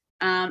now.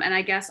 And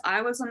I guess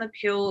I was on the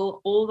pill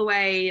all the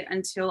way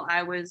until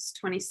I was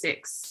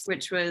 26,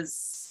 which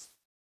was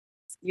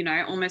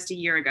almost a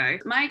year ago.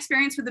 My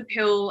experience with the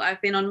pill,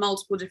 I've been on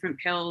multiple different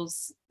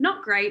pills.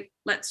 Not great,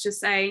 let's just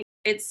say.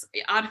 It's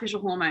artificial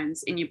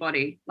hormones in your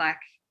body. Like,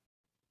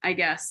 I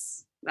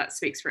guess that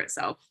speaks for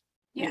itself.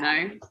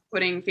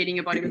 Feeding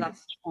your body with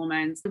artificial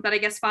hormones. But I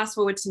guess fast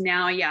forward to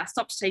now, I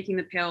stopped taking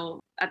the pill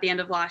at the end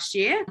of last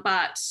year.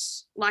 But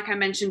like I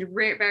mentioned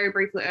very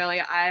briefly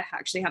earlier, I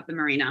actually have the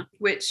Mirena,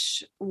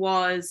 which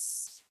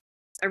was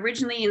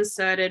originally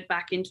inserted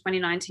back in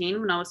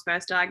 2019 when I was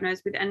first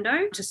diagnosed with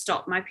endo to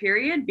stop my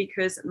period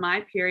because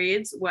my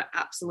periods were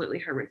absolutely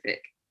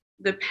horrific.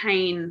 The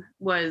pain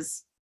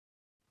was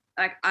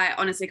like, I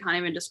honestly can't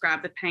even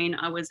describe the pain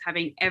I was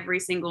having every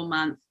single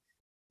month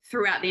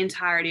throughout the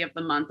entirety of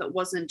the month. It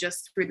wasn't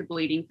just through the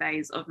bleeding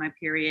phase of my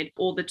period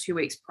or the 2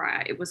 weeks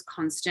prior. It was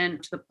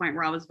constant to the point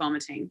where I was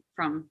vomiting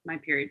from my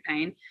period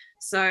pain.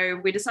 So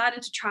we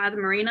decided to try the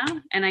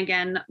Mirena. And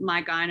again,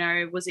 my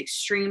gyno was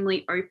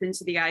extremely open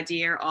to the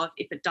idea of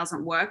if it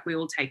doesn't work, we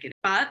will take it.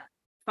 But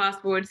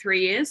fast forward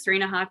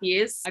 3.5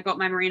 years, I got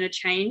my Mirena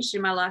changed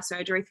in my last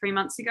surgery 3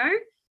 months ago.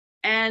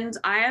 And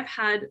I have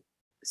had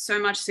so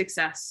much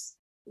success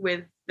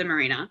with the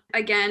Mirena.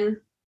 Again,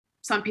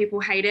 some people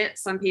hate it.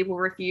 Some people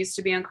refuse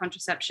to be on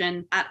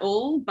contraception at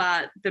all.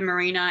 But the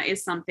Mirena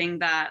is something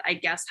that I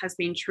guess has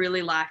been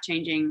truly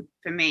life-changing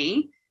for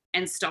me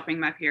and stopping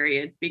my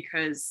period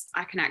because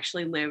I can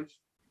actually live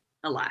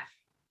a life.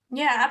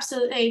 Yeah,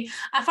 absolutely.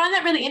 I find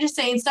that really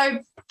interesting. So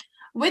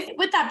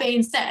with that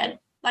being said,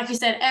 like you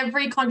said,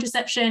 every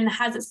contraception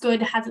has its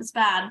good, has its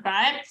bad,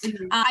 right?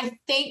 Mm-hmm. I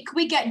think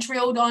we get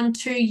drilled on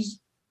too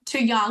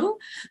young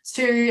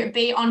to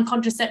be on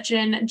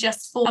contraception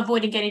just for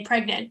avoiding getting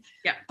pregnant.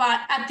 Yeah.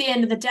 But at the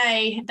end of the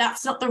day,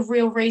 that's not the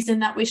real reason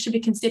that we should be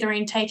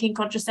considering taking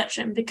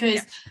contraception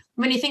because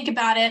when you think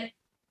about it,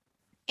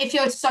 if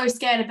you're so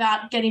scared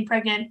about getting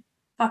pregnant,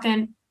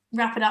 fucking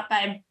wrap it up,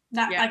 babe.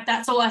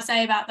 That's all I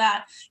say about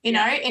that. You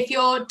know, if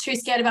you're too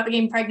scared about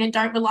getting pregnant,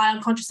 don't rely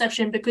on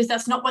contraception because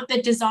that's not what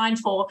they're designed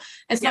for.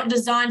 It's not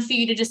designed for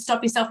you to just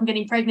stop yourself from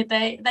getting pregnant.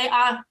 They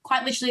are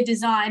quite literally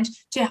designed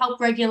to help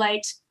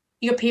regulate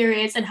your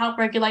periods and help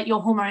regulate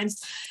your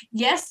hormones.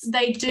 Yes,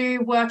 they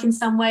do work in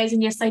some ways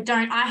and yes, they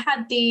don't.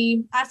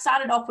 I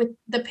started off with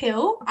the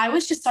pill. I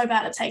was just so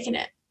bad at taking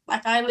it.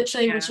 Like I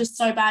literally was just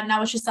so bad and I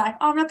was just like,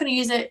 I'm not going to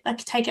use it. I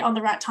could take it on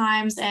the right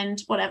times and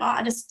whatever.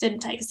 I just didn't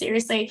take it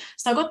seriously.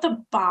 So I got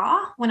the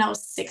bar when I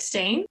was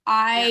 16.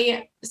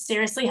 I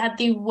seriously had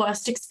the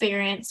worst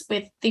experience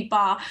with the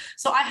bar.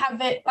 So I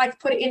have it, like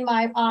put it in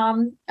my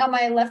arm, on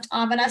my left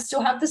arm, and I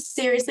still have this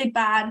seriously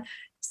bad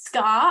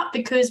scar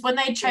because when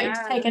they tried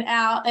to take it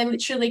out, they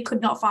literally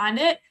could not find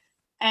it.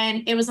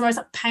 And it was the most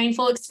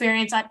painful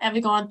experience I'd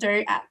ever gone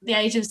through at the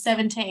age of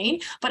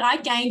 17. But I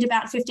gained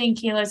about 15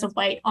 kilos of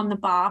weight on the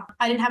bar.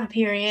 I didn't have a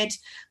period.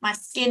 My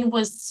skin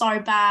was so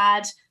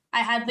bad. I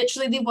had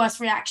literally the worst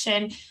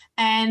reaction.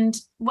 And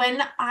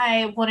when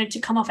I wanted to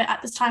come off it,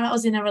 at this time I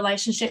was in a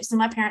relationship. So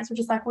my parents were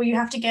just like, well, you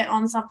have to get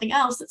on something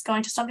else that's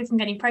going to stop you from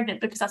getting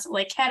pregnant because that's what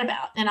they cared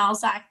about. And I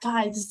was like,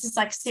 guys, this is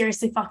like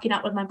seriously fucking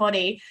up with my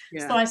body.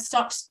 Yeah. So I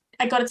stopped.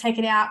 I got to take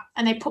it out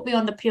and they put me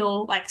on the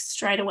pill like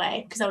straight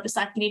away because they were just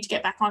like, you need to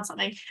get back on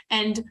something.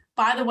 And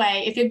by the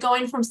way, if you're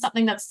going from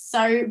something that's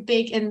so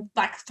big and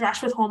like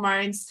thrash with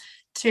hormones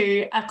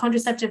to a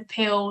contraceptive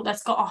pill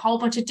that's got a whole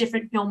bunch of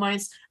different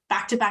hormones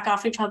back to back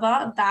after each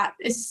other, that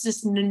is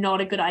just not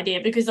a good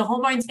idea, because the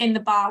hormones in the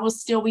bar will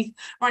still be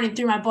running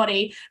through my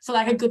body for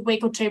like a good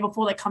week or two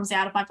before it comes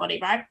out of my body,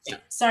 right? Yeah.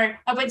 So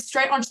I went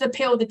straight onto the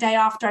pill the day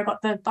after I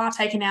got the bar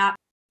taken out.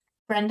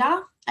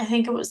 Brenda, I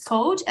think it was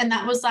called, and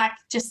that was like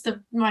just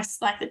the most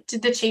like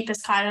the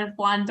cheapest kind of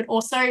one, but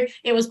also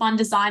it was one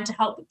designed to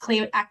help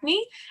clear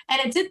acne,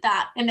 and it did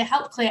that and it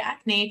helped clear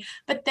acne.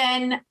 But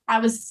then I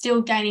was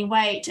still gaining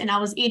weight and I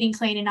was eating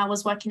clean and I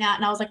was working out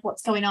and I was like,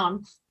 what's going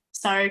on?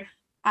 So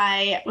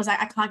I was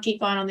like, I can't keep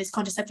going on these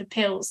contraceptive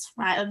pills,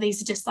 right?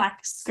 These are just like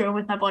screwing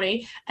with my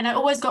body. And I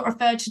always got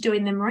referred to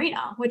doing the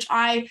Mirena, which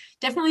I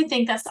definitely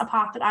think that's a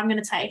path that I'm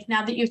going to take.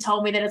 Now that you've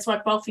told me that it's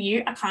worked well for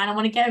you, I kind of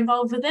want to get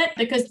involved with it,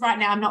 because right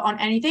now I'm not on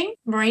anything.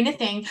 Mirena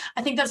thing,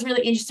 I think that's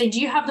really interesting.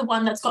 Do you have the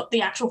one that's got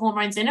the actual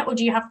hormones in it, or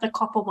do you have the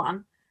copper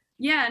one?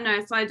 Yeah,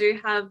 no. So I do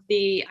have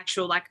the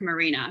actual like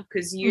Mirena,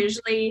 because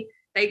usually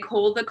they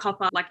call the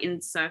copper like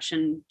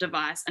insertion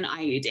device an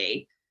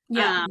IUD.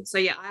 Yeah. So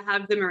yeah, I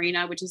have the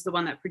Mirena, which is the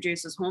one that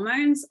produces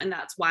hormones, and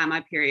that's why my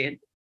period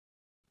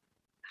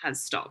has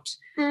stopped.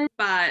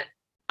 But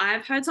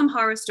I've heard some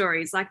horror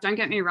stories. Like, don't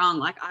get me wrong.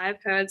 Like, I've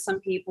heard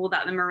some people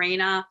that the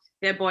Mirena,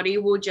 their body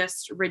will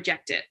just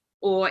reject it,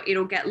 or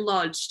it'll get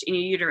lodged in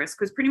your uterus,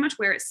 because pretty much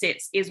where it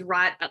sits is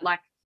right at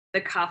like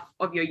the cuff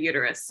of your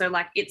uterus. So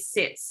like it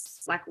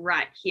sits like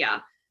right here.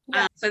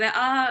 Yeah. So there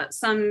are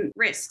some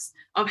risks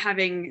of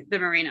having the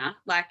Mirena.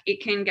 Like,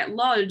 it can get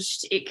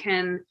lodged,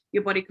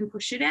 your body can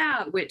push it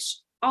out, which,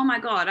 oh my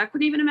God, I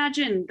couldn't even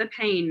imagine the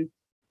pain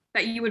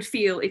that you would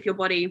feel if your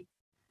body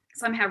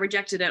somehow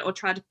rejected it or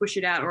tried to push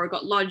it out, or it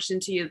got lodged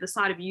into the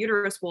side of your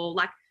uterus wall.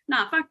 Like,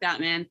 nah, fuck that,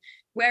 man.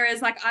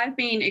 Whereas like I've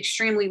been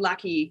extremely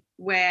lucky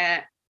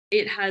where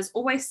it has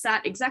always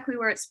sat exactly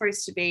where it's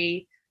supposed to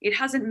be. It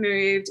hasn't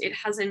moved. It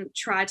hasn't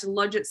tried to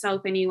lodge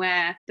itself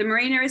anywhere. The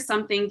Mirena is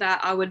something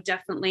that I would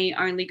definitely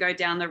only go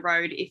down the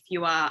road if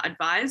you are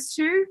advised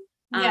to.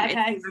 Yeah,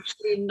 okay. It's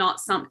actually not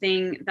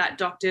something that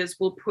doctors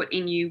will put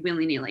in you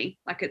willy-nilly.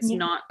 Like, it's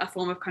not a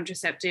form of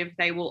contraceptive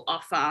they will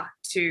offer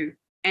to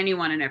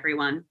anyone and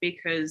everyone,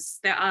 because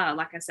there are,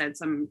 like I said,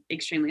 some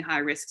extremely high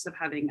risks of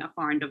having a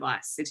foreign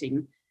device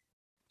sitting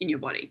in your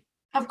body.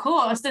 Of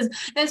course,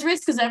 there's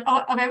risks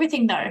of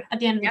everything though at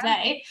the end of the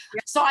day.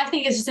 Yeah. So I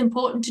think it's just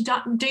important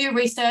to do your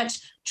research,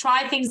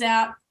 try things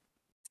out.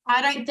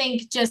 I don't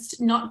think just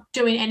not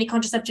doing any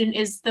contraception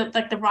is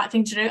the right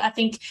thing to do. I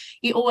think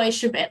you always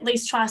should at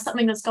least try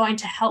something that's going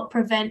to help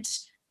prevent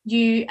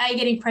you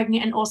getting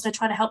pregnant, and also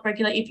try to help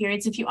regulate your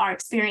periods if you are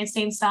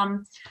experiencing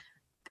some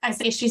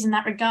issues in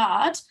that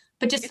regard.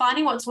 But just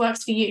finding what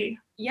works for you.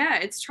 Yeah,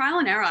 it's trial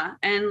and error,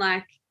 and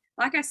like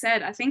I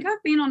said, I think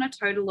I've been on a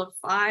total of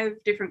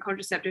 5 different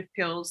contraceptive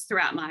pills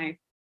throughout my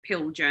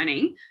pill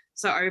journey.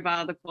 So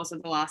over the course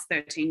of the last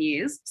 13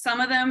 years, some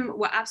of them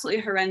were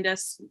absolutely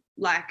horrendous.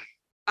 Like,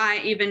 I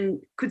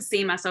even could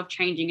see myself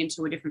changing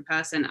into a different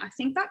person. I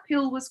think that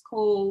pill was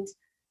called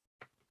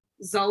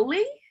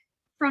Zoli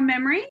from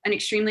memory, an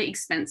extremely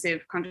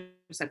expensive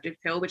contraceptive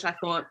pill, which I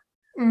thought.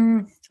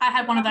 I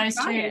had one of those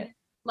too.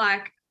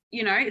 Like,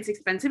 it's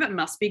expensive. It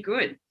must be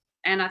good.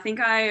 And I think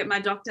my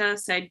doctor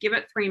said, give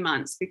it 3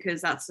 months,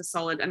 because that's a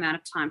solid amount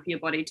of time for your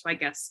body to, I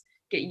guess,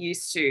 get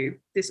used to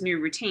this new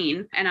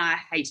routine. And I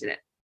hated it.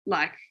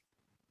 Like,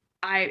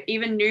 I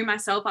even knew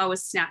myself, I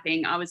was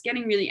snapping. I was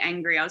getting really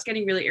angry. I was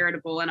getting really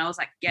irritable. And I was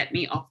like, get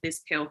me off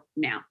this pill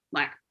now.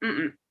 Like,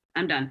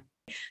 I'm done.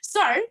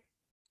 So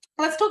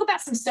let's talk about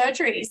some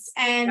surgeries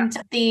and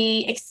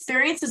the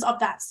experiences of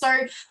that.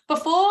 So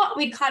before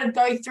we kind of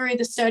go through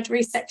the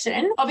surgery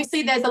section,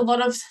 obviously there's a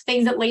lot of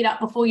things that lead up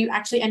before you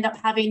actually end up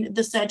having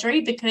the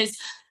surgery, because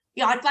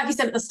like you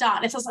said at the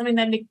start, it's not something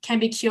that can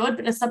be cured,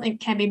 but it's something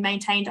that can be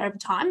maintained over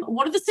time.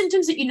 What are the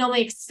symptoms that you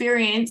normally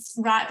experience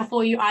right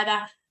before you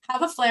either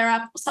have a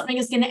flare-up, something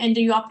is going to end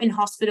you up in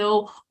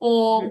hospital,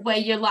 or where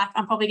you're like,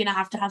 I'm probably going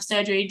to have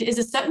surgery? Is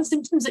there certain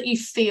symptoms that you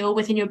feel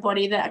within your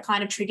body that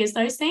kind of triggers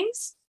those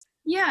things?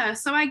 Yeah,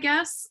 so I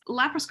guess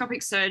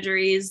laparoscopic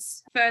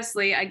surgeries,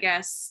 firstly, I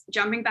guess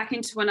jumping back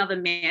into another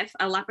myth,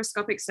 a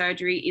laparoscopic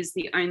surgery is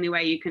the only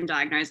way you can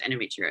diagnose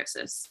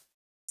endometriosis.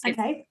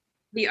 Okay. It's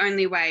the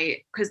only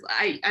way, because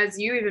as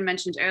you even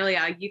mentioned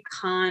earlier, you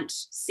can't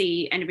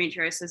see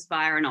endometriosis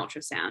via an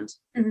ultrasound.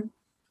 Mm-hmm.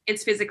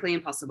 It's physically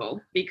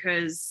impossible,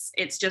 because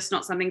it's just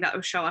not something that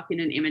will show up in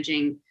an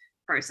imaging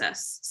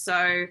process.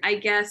 So I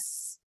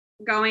guess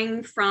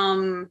going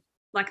from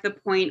like the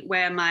point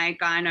where my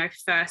gyno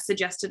first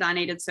suggested I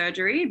needed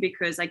surgery,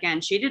 because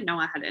again, she didn't know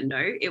I had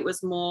endo. It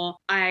was more,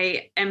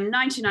 I am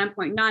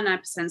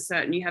 99.99%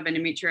 certain you have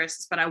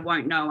endometriosis, but I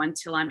won't know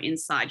until I'm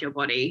inside your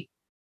body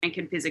and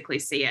can physically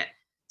see it.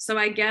 So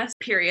I guess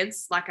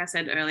periods, like I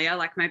said earlier,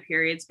 like my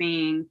periods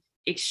being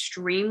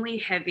extremely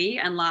heavy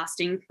and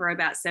lasting for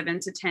about 7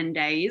 to 10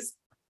 days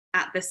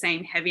at the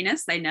same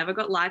heaviness. They never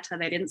got lighter.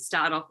 They didn't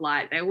start off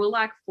light. They were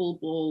like full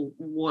ball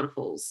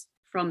waterfalls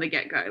from the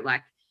get-go.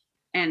 Like,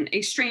 and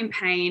extreme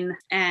pain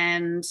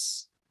and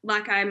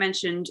like I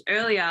mentioned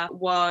earlier,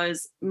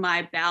 was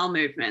my bowel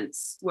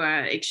movements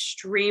were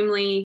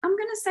extremely, I'm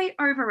going to say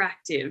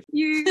overactive.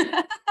 You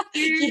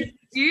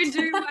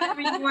do whatever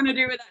you want to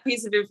do with that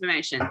piece of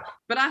information.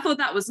 But I thought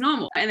that was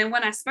normal. And then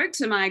when I spoke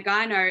to my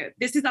gyno,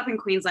 this is up in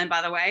Queensland,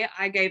 by the way,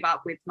 I gave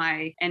up with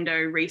my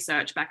endo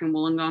research back in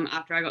Wollongong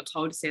after I got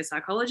told to see a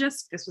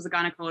psychologist. This was a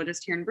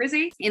gynecologist here in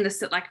Brizzy in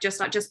the, like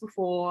just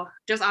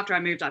after I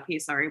moved up here,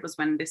 was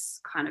when this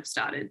kind of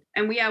started.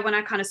 And when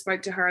I kind of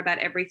spoke to her about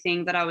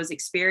everything that I was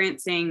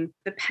experiencing,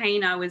 the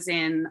pain I was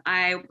in,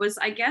 I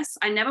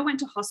never went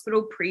to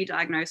hospital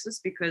pre-diagnosis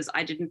because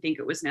I didn't think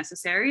it was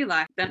necessary.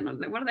 Like, then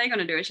what are they going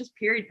to do? It's just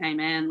period pain,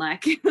 man.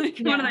 Like what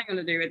are they going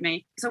to do with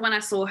me? So when I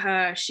saw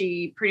her,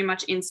 she pretty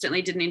much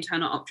instantly did an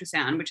internal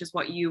ultrasound, which is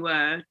what you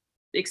were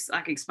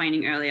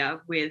explaining earlier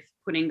with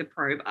putting the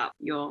probe up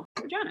your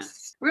vagina.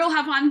 We all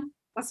have one,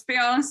 let's be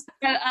honest.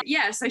 But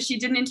so she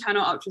did an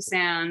internal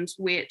ultrasound,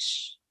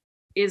 which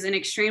is an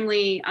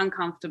extremely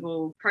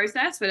uncomfortable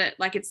process, but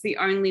it's the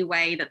only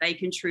way that they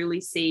can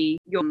truly see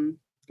your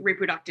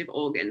reproductive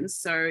organs.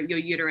 So your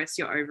uterus,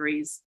 your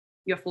ovaries,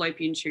 your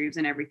fallopian tubes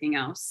and everything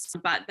else.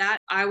 But that,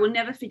 I will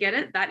never forget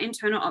it. That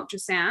internal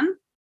ultrasound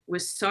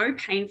was so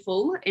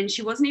painful, and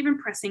she wasn't even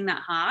pressing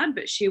that hard,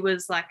 but she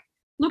was like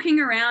looking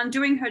around,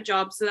 doing her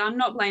job. So I'm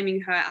not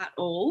blaming her at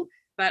all,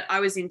 but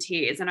I was in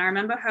tears. And I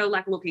remember her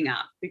like looking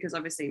up, because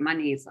obviously my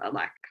knees are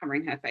like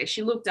covering her face.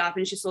 She looked up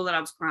and she saw that I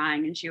was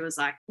crying, and she was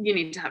like, you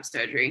need to have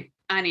surgery.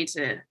 I need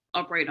to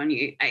operate on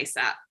you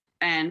ASAP.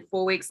 And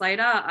 4 weeks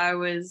later, I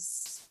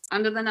was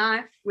under the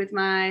knife with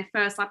my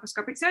first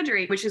laparoscopic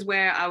surgery, which is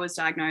where I was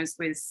diagnosed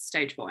with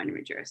stage 4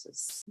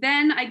 endometriosis.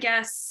 Then I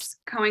guess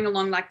going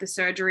along like the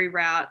surgery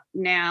route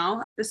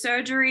now, the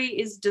surgery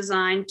is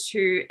designed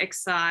to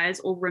excise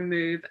or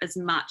remove as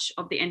much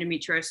of the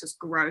endometriosis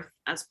growth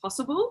as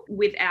possible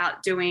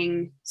without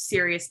doing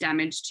serious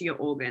damage to your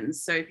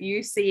organs. So if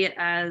you see it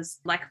as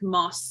like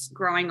moss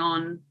growing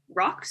on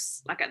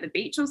rocks, like at the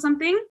beach or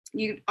something,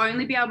 you'd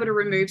only be able to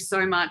remove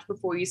so much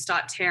before you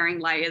start tearing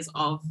layers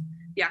of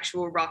the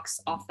actual rocks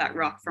off that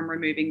rock from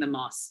removing the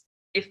moss,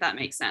 if that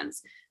makes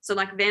sense. So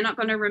like they're not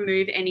going to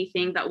remove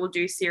anything that will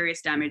do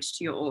serious damage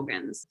to your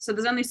organs. So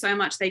there's only so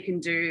much they can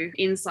do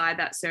inside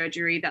that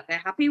surgery that they're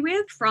happy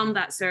with. From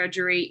that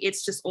surgery,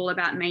 it's just all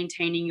about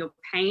maintaining your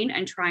pain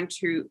and trying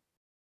to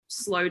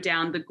slow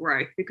down the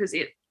growth, because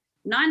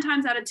 9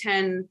 times out of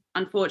 10,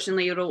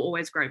 unfortunately, it'll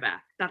always grow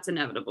back. That's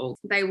inevitable.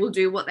 They will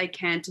do what they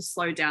can to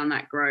slow down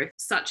that growth,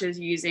 such as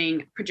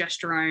using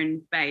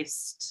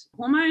progesterone-based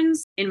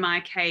hormones. In my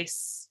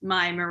case,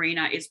 my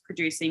Mirena is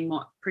producing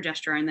more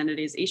progesterone than it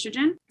is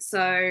estrogen.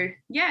 So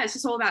yeah, it's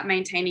just all about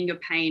maintaining your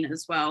pain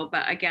as well.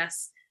 But I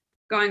guess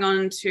going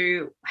on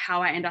to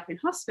how I end up in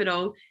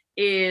hospital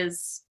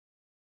is,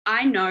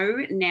 I know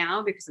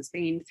now, because it's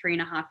been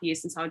 3.5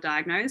 years since I was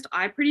diagnosed,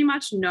 I pretty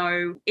much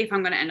know if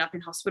I'm going to end up in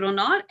hospital or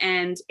not.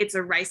 And it's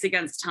a race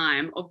against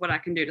time of what I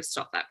can do to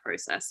stop that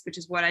process, which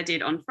is what I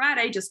did on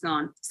Friday, just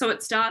gone. So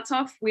it starts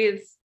off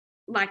with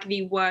like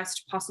the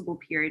worst possible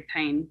period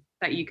pain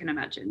that you can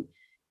imagine.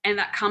 And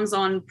that comes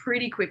on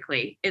pretty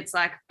quickly. It's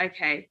like,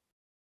 okay,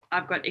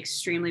 I've got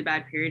extremely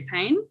bad period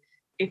pain.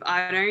 If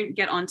I don't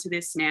get onto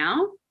this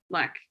now,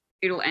 like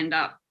it'll end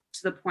up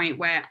to the point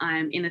where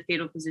I'm in a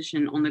fetal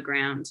position on the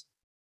ground,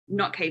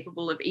 not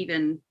capable of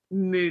even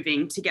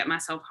moving to get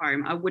myself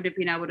home. I wouldn't have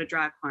been able to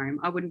drive home.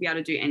 I wouldn't be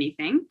able to do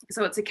anything.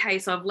 So it's a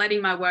case of letting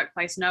my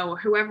workplace know, or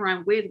whoever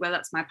I'm with, whether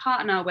that's my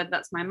partner, whether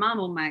that's my mum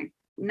or my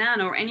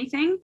nan or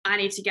anything, I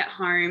need to get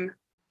home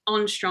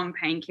on strong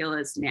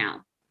painkillers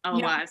now.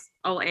 Otherwise,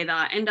 I'll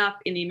either end up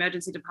in the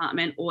emergency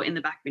department or in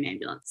the back of an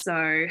ambulance.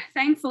 So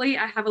thankfully,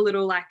 I have a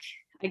little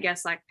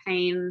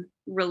pain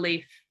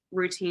relief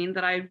routine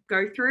that I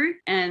go through.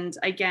 And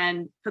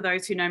again, for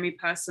those who know me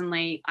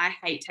personally, I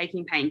hate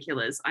taking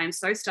painkillers. I'm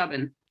so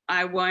stubborn.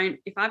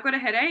 If I've got a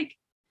headache,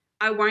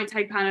 I won't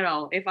take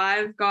Panadol. If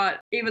I've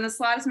got even the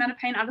slightest amount of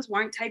pain, I just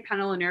won't take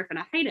Panadol and Nurofen.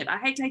 I hate it. I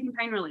hate taking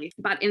pain relief.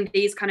 But in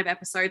these kind of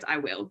episodes, I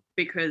will,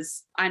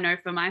 because I know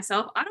for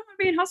myself, I don't want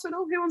to be in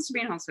hospital. Who wants to be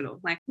in hospital?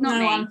 Like,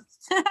 not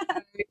me.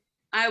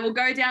 I will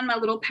go down my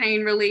little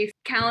pain relief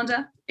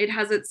calendar. It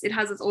has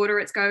its order.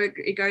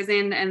 It goes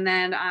in, and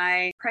then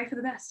I pray for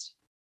the best.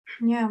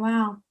 Yeah,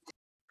 wow.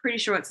 Pretty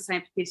sure it's the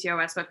same for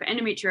PCOS, but for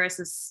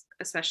endometriosis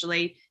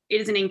especially,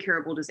 it is an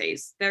incurable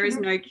disease. There is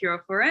no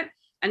cure for it.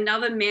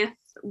 Another myth,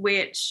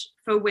 which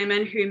for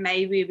women who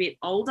may be a bit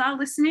older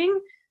listening,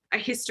 a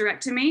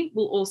hysterectomy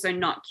will also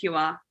not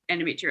cure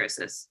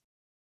endometriosis.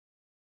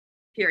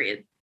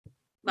 Period.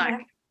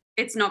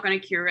 It's not going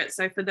to cure it.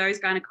 So for those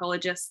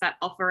gynecologists that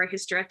offer a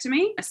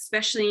hysterectomy,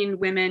 especially in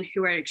women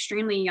who are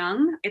extremely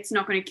young, it's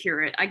not going to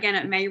cure it. Again,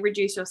 it may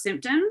reduce your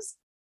symptoms,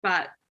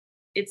 but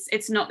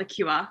it's not the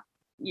cure.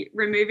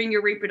 Removing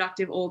your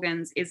reproductive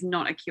organs is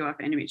not a cure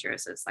for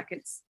endometriosis. Like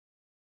it's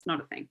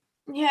not a thing.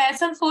 Yeah,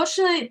 it's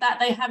unfortunate that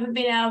they haven't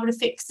been able to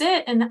fix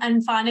it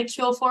and find a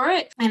cure for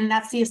it. And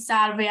that's the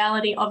sad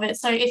reality of it.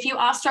 So if you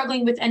are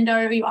struggling with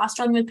endo, or you are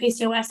struggling with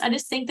PCOS, I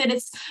just think that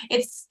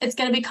it's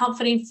going to be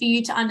comforting for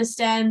you to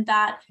understand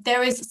that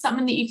there is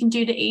something that you can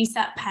do to ease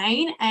that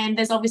pain. And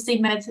there's obviously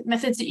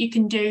methods that you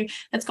can do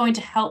that's going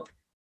to help,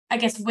 I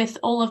guess, with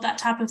all of that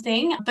type of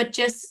thing. But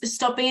just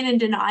stop being in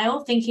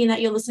denial, thinking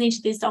that you're listening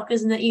to these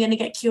doctors and that you're going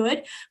to get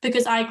cured,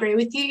 because I agree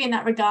with you in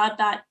that regard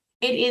that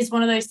it is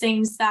one of those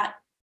things that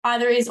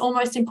either is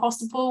almost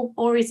impossible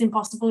or is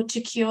impossible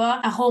to cure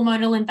a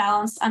hormonal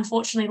imbalance,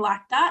 unfortunately,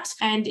 like that.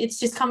 And it's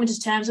just coming to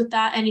terms with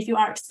that. And if you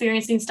are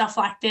experiencing stuff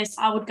like this,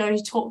 I would go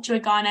talk to a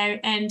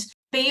gyno and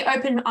be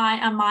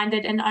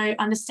open-minded and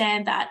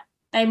understand that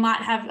they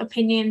might have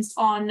opinions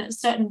on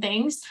certain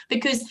things,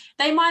 because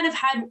they might have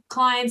had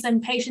clients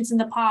and patients in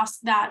the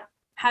past that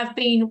have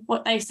been,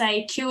 what they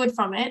say, cured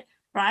from it,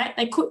 right?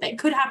 It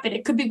could happen.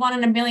 It could be 1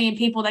 in a million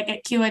people that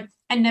get cured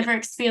and never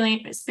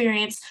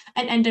experience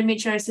an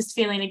endometriosis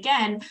feeling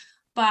again.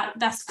 But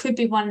that could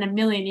be 1 in a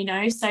million, you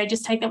know? So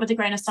just take that with a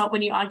grain of salt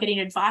when you are getting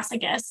advice, I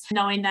guess,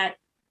 knowing that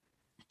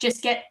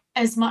just get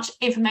as much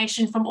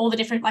information from all the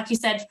different, like you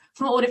said,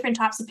 from all different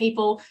types of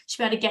people to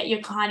be able to get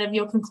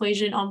your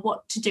conclusion on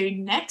what to do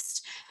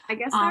next. I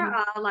guess there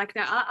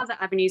are other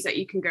avenues that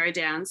you can go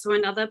down. So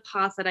another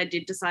path that I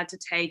did decide to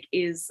take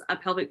is a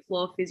pelvic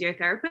floor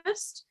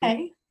physiotherapist,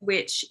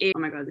 which is, oh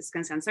my God, this is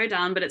going to sound so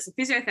dumb, but it's a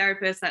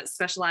physiotherapist that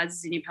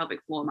specializes in your pelvic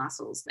floor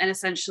muscles. And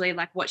essentially,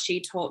 like, what she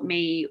taught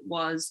me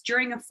was,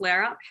 during a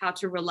flare-up, how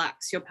to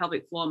relax your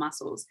pelvic floor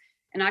muscles.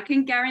 And I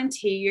can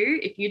guarantee you,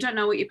 if you don't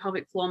know what your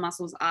pelvic floor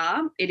muscles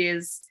are, it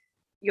is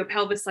your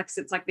pelvis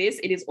sits like this.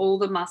 It is all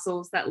the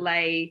muscles that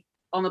lay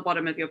on the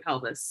bottom of your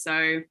pelvis.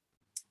 So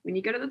when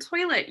you go to the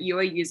toilet, you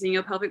are using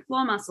your pelvic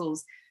floor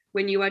muscles.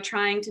 When you are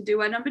trying to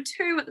do a number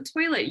 2 at the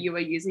toilet, you are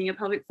using your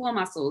pelvic floor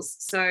muscles.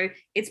 So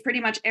it's pretty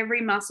much every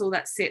muscle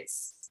that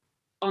sits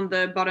on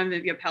the bottom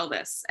of your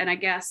pelvis. And I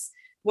guess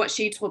what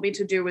she taught me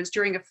to do was,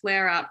 during a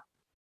flare-up,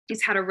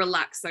 is how to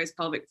relax those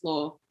pelvic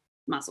floor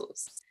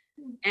muscles.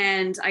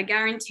 And I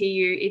guarantee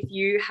you, if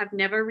you have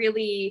never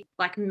really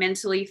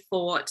mentally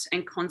thought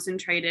and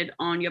concentrated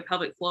on your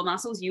pelvic floor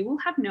muscles, you will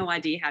have no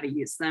idea how to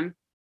use them.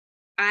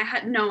 I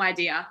had no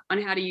idea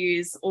on how to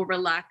use or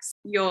relax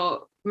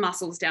your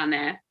muscles down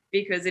there,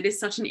 because it is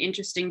such an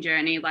interesting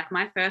journey. Like,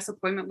 my first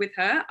appointment with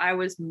her, I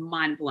was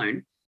mind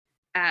blown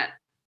at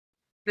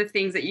the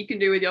things that you can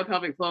do with your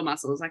pelvic floor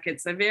muscles. Like,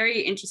 it's a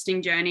very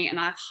interesting journey, and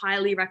I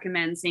highly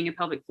recommend seeing a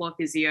pelvic floor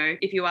physio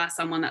if you are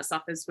someone that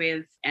suffers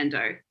with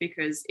endo,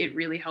 because it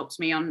really helped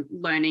me on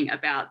learning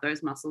about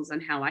those muscles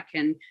and how I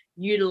can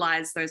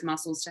utilize those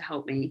muscles to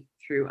help me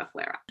through a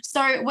flare-up.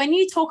 So when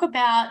you talk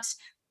about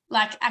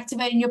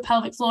activating your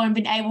pelvic floor and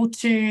being able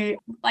to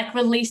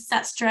release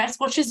that stress,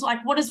 what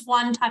is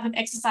one type of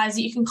exercise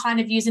that you can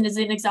kind of use as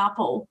an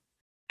example?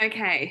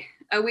 Okay.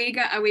 Are we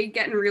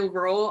getting real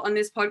raw on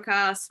this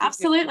podcast?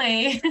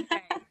 Absolutely.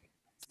 Okay.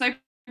 So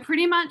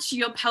pretty much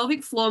your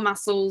pelvic floor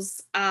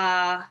muscles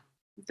are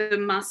the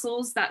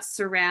muscles that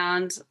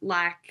surround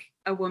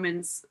a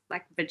woman's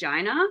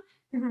vagina,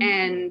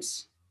 and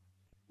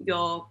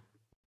your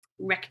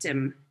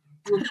rectum.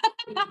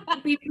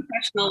 We'll be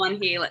professional on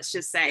here, let's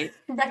just say.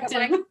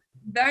 Rectum.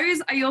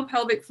 Those are your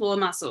pelvic floor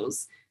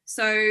muscles.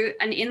 So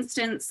an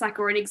instance,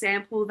 or an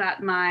example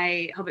that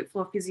my pelvic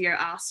floor physio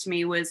asked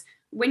me was,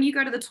 when you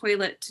go to the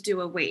toilet to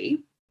do a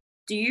wee,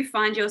 do you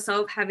find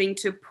yourself having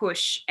to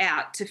push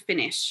out to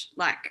finish,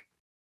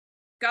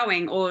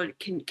 going, or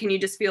can you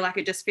just feel like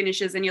it just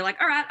finishes and you're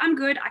like, all right, I'm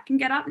good, I can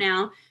get up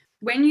now?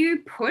 When you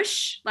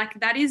push,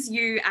 that is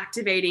you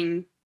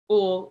activating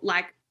or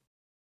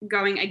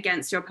going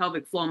against your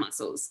pelvic floor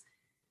muscles.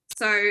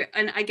 So,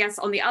 and I guess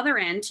on the other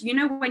end,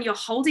 when you're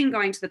holding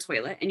going to the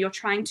toilet and you're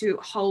trying to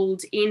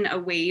hold in a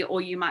wee,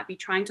 or you might be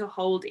trying to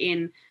hold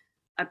in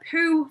a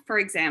poo, for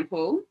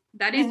example,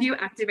 that is you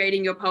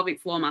activating your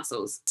pelvic floor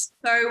muscles.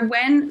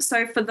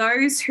 So for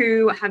those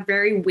who have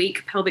very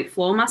weak pelvic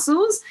floor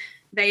muscles,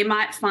 they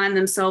might find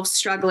themselves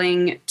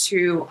struggling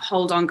to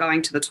hold on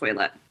going to the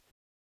toilet.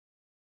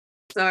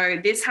 So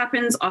this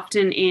happens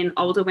often in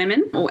older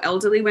women, or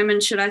elderly women,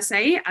 should I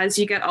say. As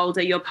you get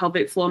older, your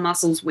pelvic floor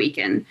muscles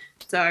weaken.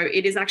 So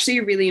it is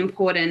actually really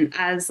important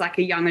as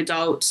a young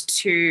adult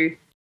to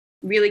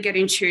really get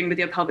in tune with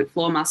your pelvic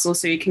floor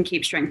muscles so you can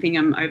keep strengthening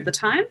them over the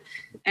time.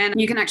 And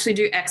you can actually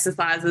do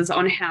exercises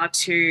on how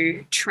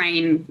to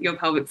train your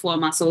pelvic floor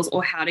muscles,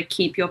 or how to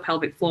keep your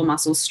pelvic floor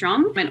muscles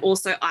strong, and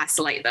also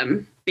isolate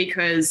them,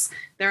 because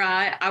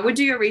I would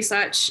do your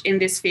research in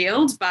this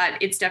field,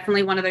 but it's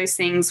definitely one of those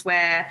things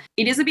where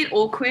it is a bit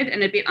awkward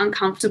and a bit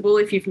uncomfortable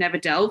if you've never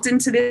delved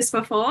into this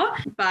before,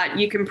 but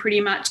you can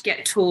pretty much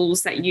get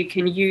tools that you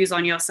can use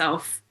on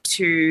yourself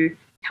to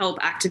help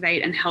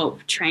activate and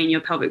help train your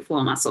pelvic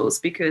floor muscles,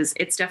 because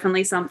it's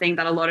definitely something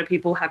that a lot of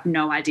people have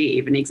no idea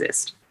even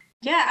exist.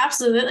 Yeah,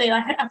 absolutely.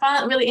 I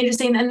find it really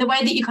interesting. And the way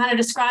that you kind of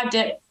described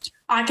it,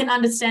 I can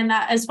understand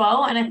that as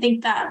well. And I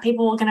think that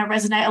people are going to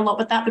resonate a lot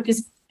with that,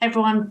 because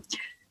everyone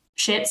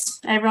shits.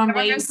 Everyone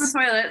goes to weeps. the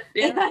toilet.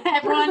 Yeah.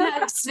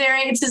 Everyone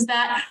experiences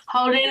that,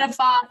 holding in a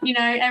fart,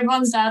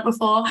 everyone's done it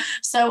before.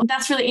 So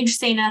that's really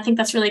interesting. And I think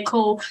that's really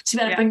cool to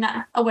be able to bring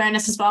that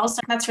awareness as well. So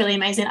that's really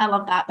amazing. I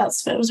love that.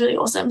 It was really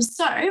awesome.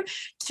 So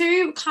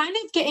to kind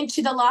of get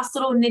into the last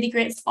little nitty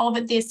grits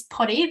of this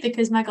potty,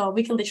 because my God,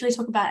 we can literally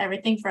talk about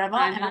everything forever.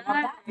 And I love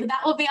that. But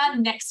that will be our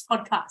next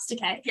podcast.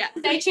 Okay. Yeah.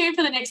 Stay tuned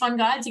for the next one,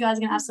 guys. You guys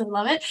are going to absolutely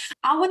love it.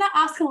 I want to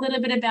ask a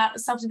little bit about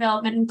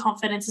self-development and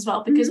confidence as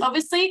well, because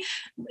obviously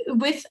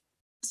with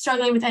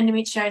struggling with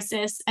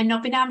endometriosis and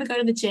not being able to go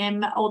to the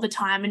gym all the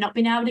time and not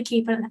being able to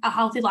keep a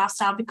healthy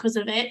lifestyle because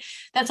of it,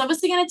 that's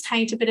obviously going to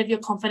taint a bit of your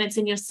confidence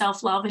in your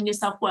self-love and your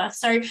self-worth.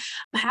 So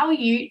how are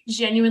you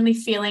genuinely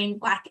feeling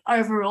like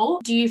overall?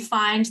 Do you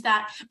find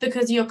that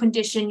because of your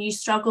condition, you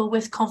struggle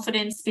with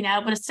confidence, being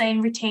able to stay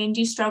in routine?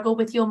 Do you struggle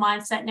with your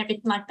mindset and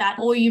everything like that?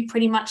 Or are you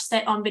pretty much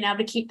set on being able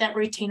to keep that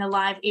routine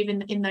alive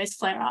even in those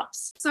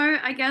flare-ups? So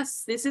I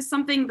guess this is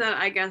something that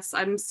I guess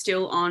I'm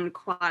still on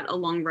quite a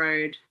long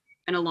road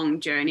and a long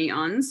journey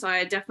on. So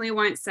I definitely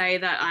won't say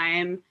that I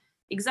am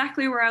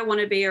exactly where I want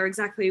to be or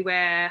exactly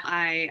where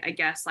I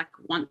guess like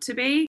want to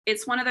be.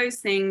 It's one of those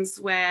things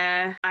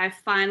where I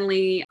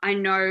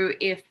know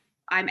if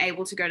I'm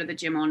able to go to the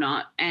gym or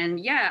not. And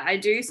yeah, I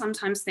do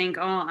sometimes think,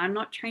 oh, I'm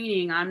not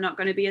training. I'm not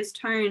going to be as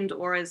toned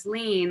or as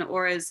lean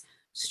or as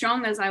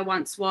strong as I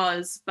once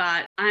was,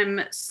 but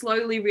I'm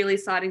slowly really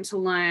starting to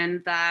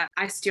learn that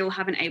I still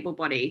have an able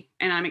body,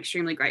 and I'm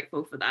extremely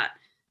grateful for that.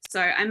 So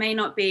I may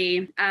not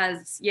be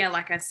as,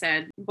 like I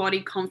said,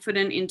 body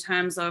confident in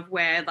terms of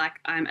where like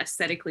I'm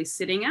aesthetically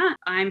sitting at.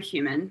 I'm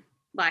human.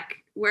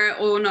 Like we're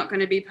all not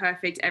going to be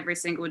perfect every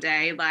single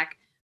day. Like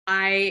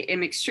I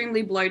am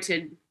extremely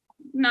bloated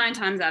 9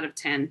 times out of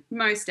 10.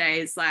 Most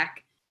days,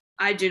 like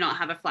I do not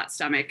have a flat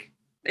stomach.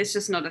 It's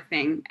just not a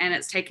thing. And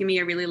it's taken me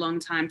a really long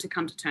time to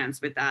come to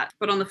terms with that.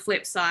 But on the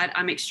flip side,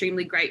 I'm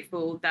extremely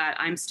grateful that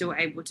I'm still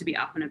able to be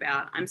up and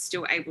about. I'm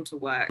still able to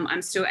work.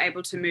 I'm still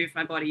able to move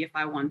my body if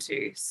I want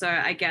to. So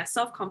I guess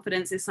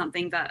self-confidence is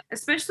something that,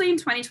 especially in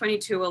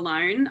 2022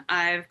 alone,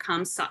 I've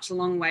come such a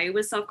long way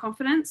with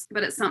self-confidence.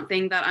 But it's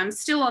something that I'm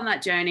still on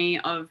that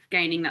journey of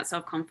gaining that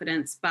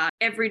self-confidence. But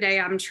every day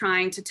I'm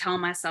trying to tell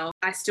myself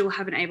I still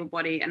have an able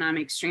body, and I'm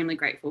extremely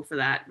grateful for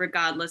that,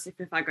 regardless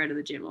if I go to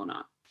the gym or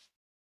not.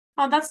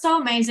 Oh, that's so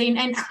amazing.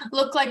 And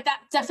look, like that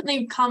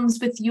definitely comes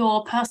with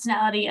your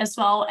personality as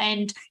well,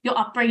 and your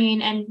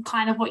upbringing, and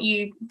kind of what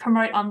you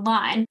promote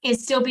online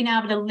is still being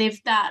able to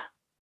live that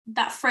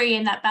free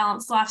and that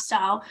balanced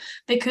lifestyle.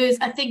 Because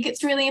I think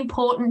it's really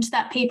important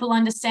that people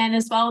understand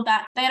as well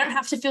that they don't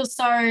have to feel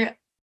so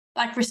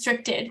like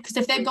restricted, because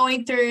if they're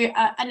going through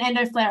an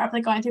endo flare up,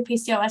 they're going through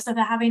PCOS, if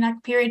they're having like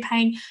period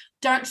pain,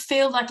 don't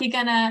feel like you're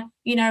gonna,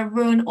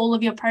 ruin all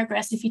of your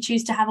progress if you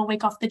choose to have a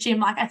week off the gym.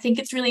 Like I think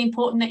it's really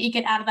important that you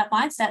get out of that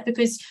mindset,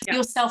 because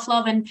your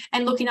self-love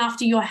and looking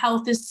after your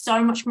health is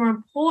so much more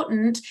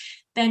important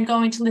than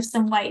going to lift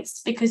some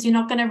weights, because you're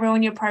not going to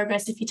ruin your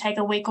progress if you take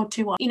a week or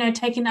two off.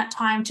 Taking that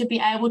time to be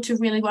able to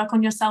really work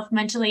on yourself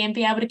mentally and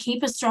be able to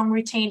keep a strong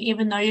routine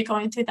even though you're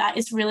going through that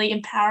is really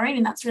empowering,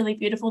 and that's really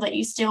beautiful that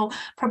you still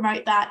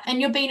promote that. And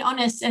you're being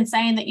honest and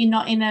saying that you're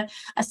not in a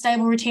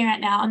stable routine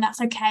right now, and that's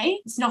okay.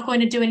 It's not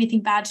going to do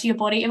anything bad to your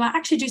body. It might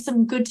actually do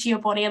some good to your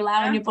body,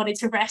 allowing your body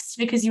to rest,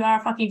 because you are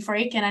a fucking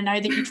freak, and I know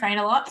that you train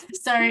a lot.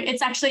 So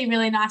it's actually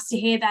really nice to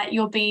hear that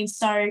you're being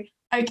so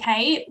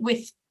okay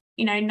with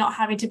not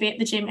having to be at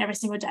the gym every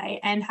single day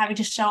and having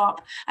to show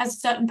up as a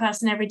certain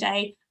person every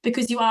day,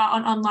 because you are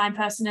an online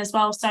person as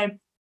well. So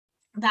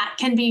that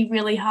can be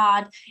really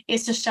hard,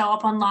 is to show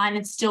up online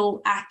and still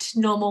act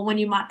normal when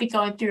you might be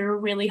going through a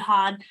really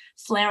hard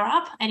flare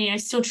up, and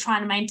still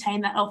trying to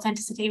maintain that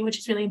authenticity, which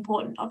is really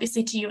important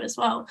obviously to you as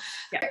well.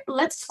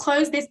 Let's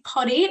close this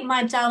potty,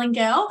 my darling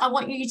girl. I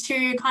want you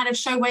to kind of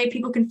show where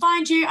people can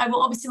find you. I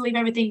will obviously leave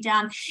everything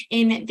down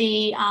in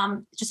the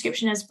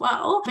description as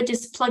well, but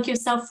just plug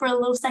yourself for a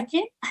little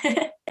second.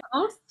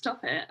 Oh,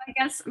 stop it. I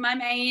guess my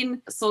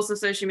main source of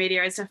social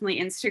media is definitely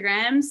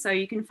Instagram. So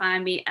you can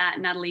find me at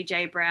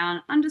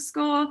NatalieJBrown_.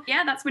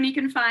 Yeah, that's when you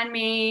can find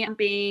me. I'm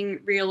being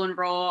real and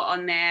raw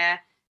on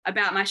there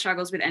about my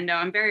struggles with endo.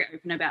 I'm very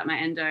open about my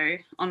endo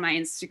on my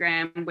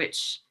Instagram,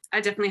 which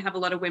I definitely have a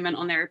lot of women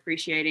on there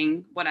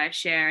appreciating what I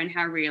share and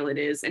how real it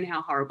is and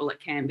how horrible it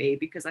can be,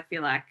 because I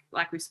feel like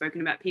we've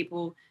spoken about,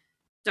 people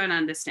don't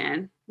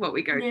understand what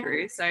we go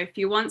through. So if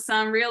you want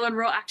some real and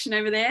raw action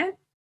over there,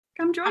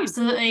 come join.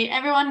 Absolutely.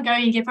 Everyone go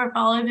and give her a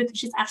follow, because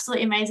she's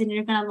absolutely amazing and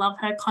you're going to love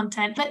her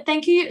content. But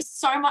thank you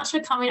so much for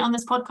coming on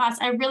this podcast.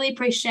 I really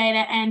appreciate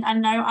it. And I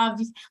know our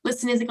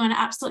listeners are going to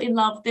absolutely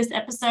love this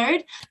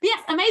episode. But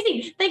yes,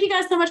 amazing. Thank you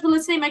guys so much for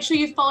listening. Make sure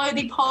you follow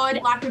the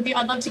pod, like, review.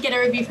 I'd love to get a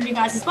review from you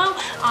guys as well.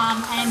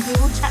 And we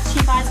will chat to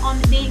you guys on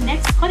the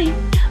next potty.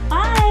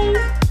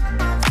 Bye.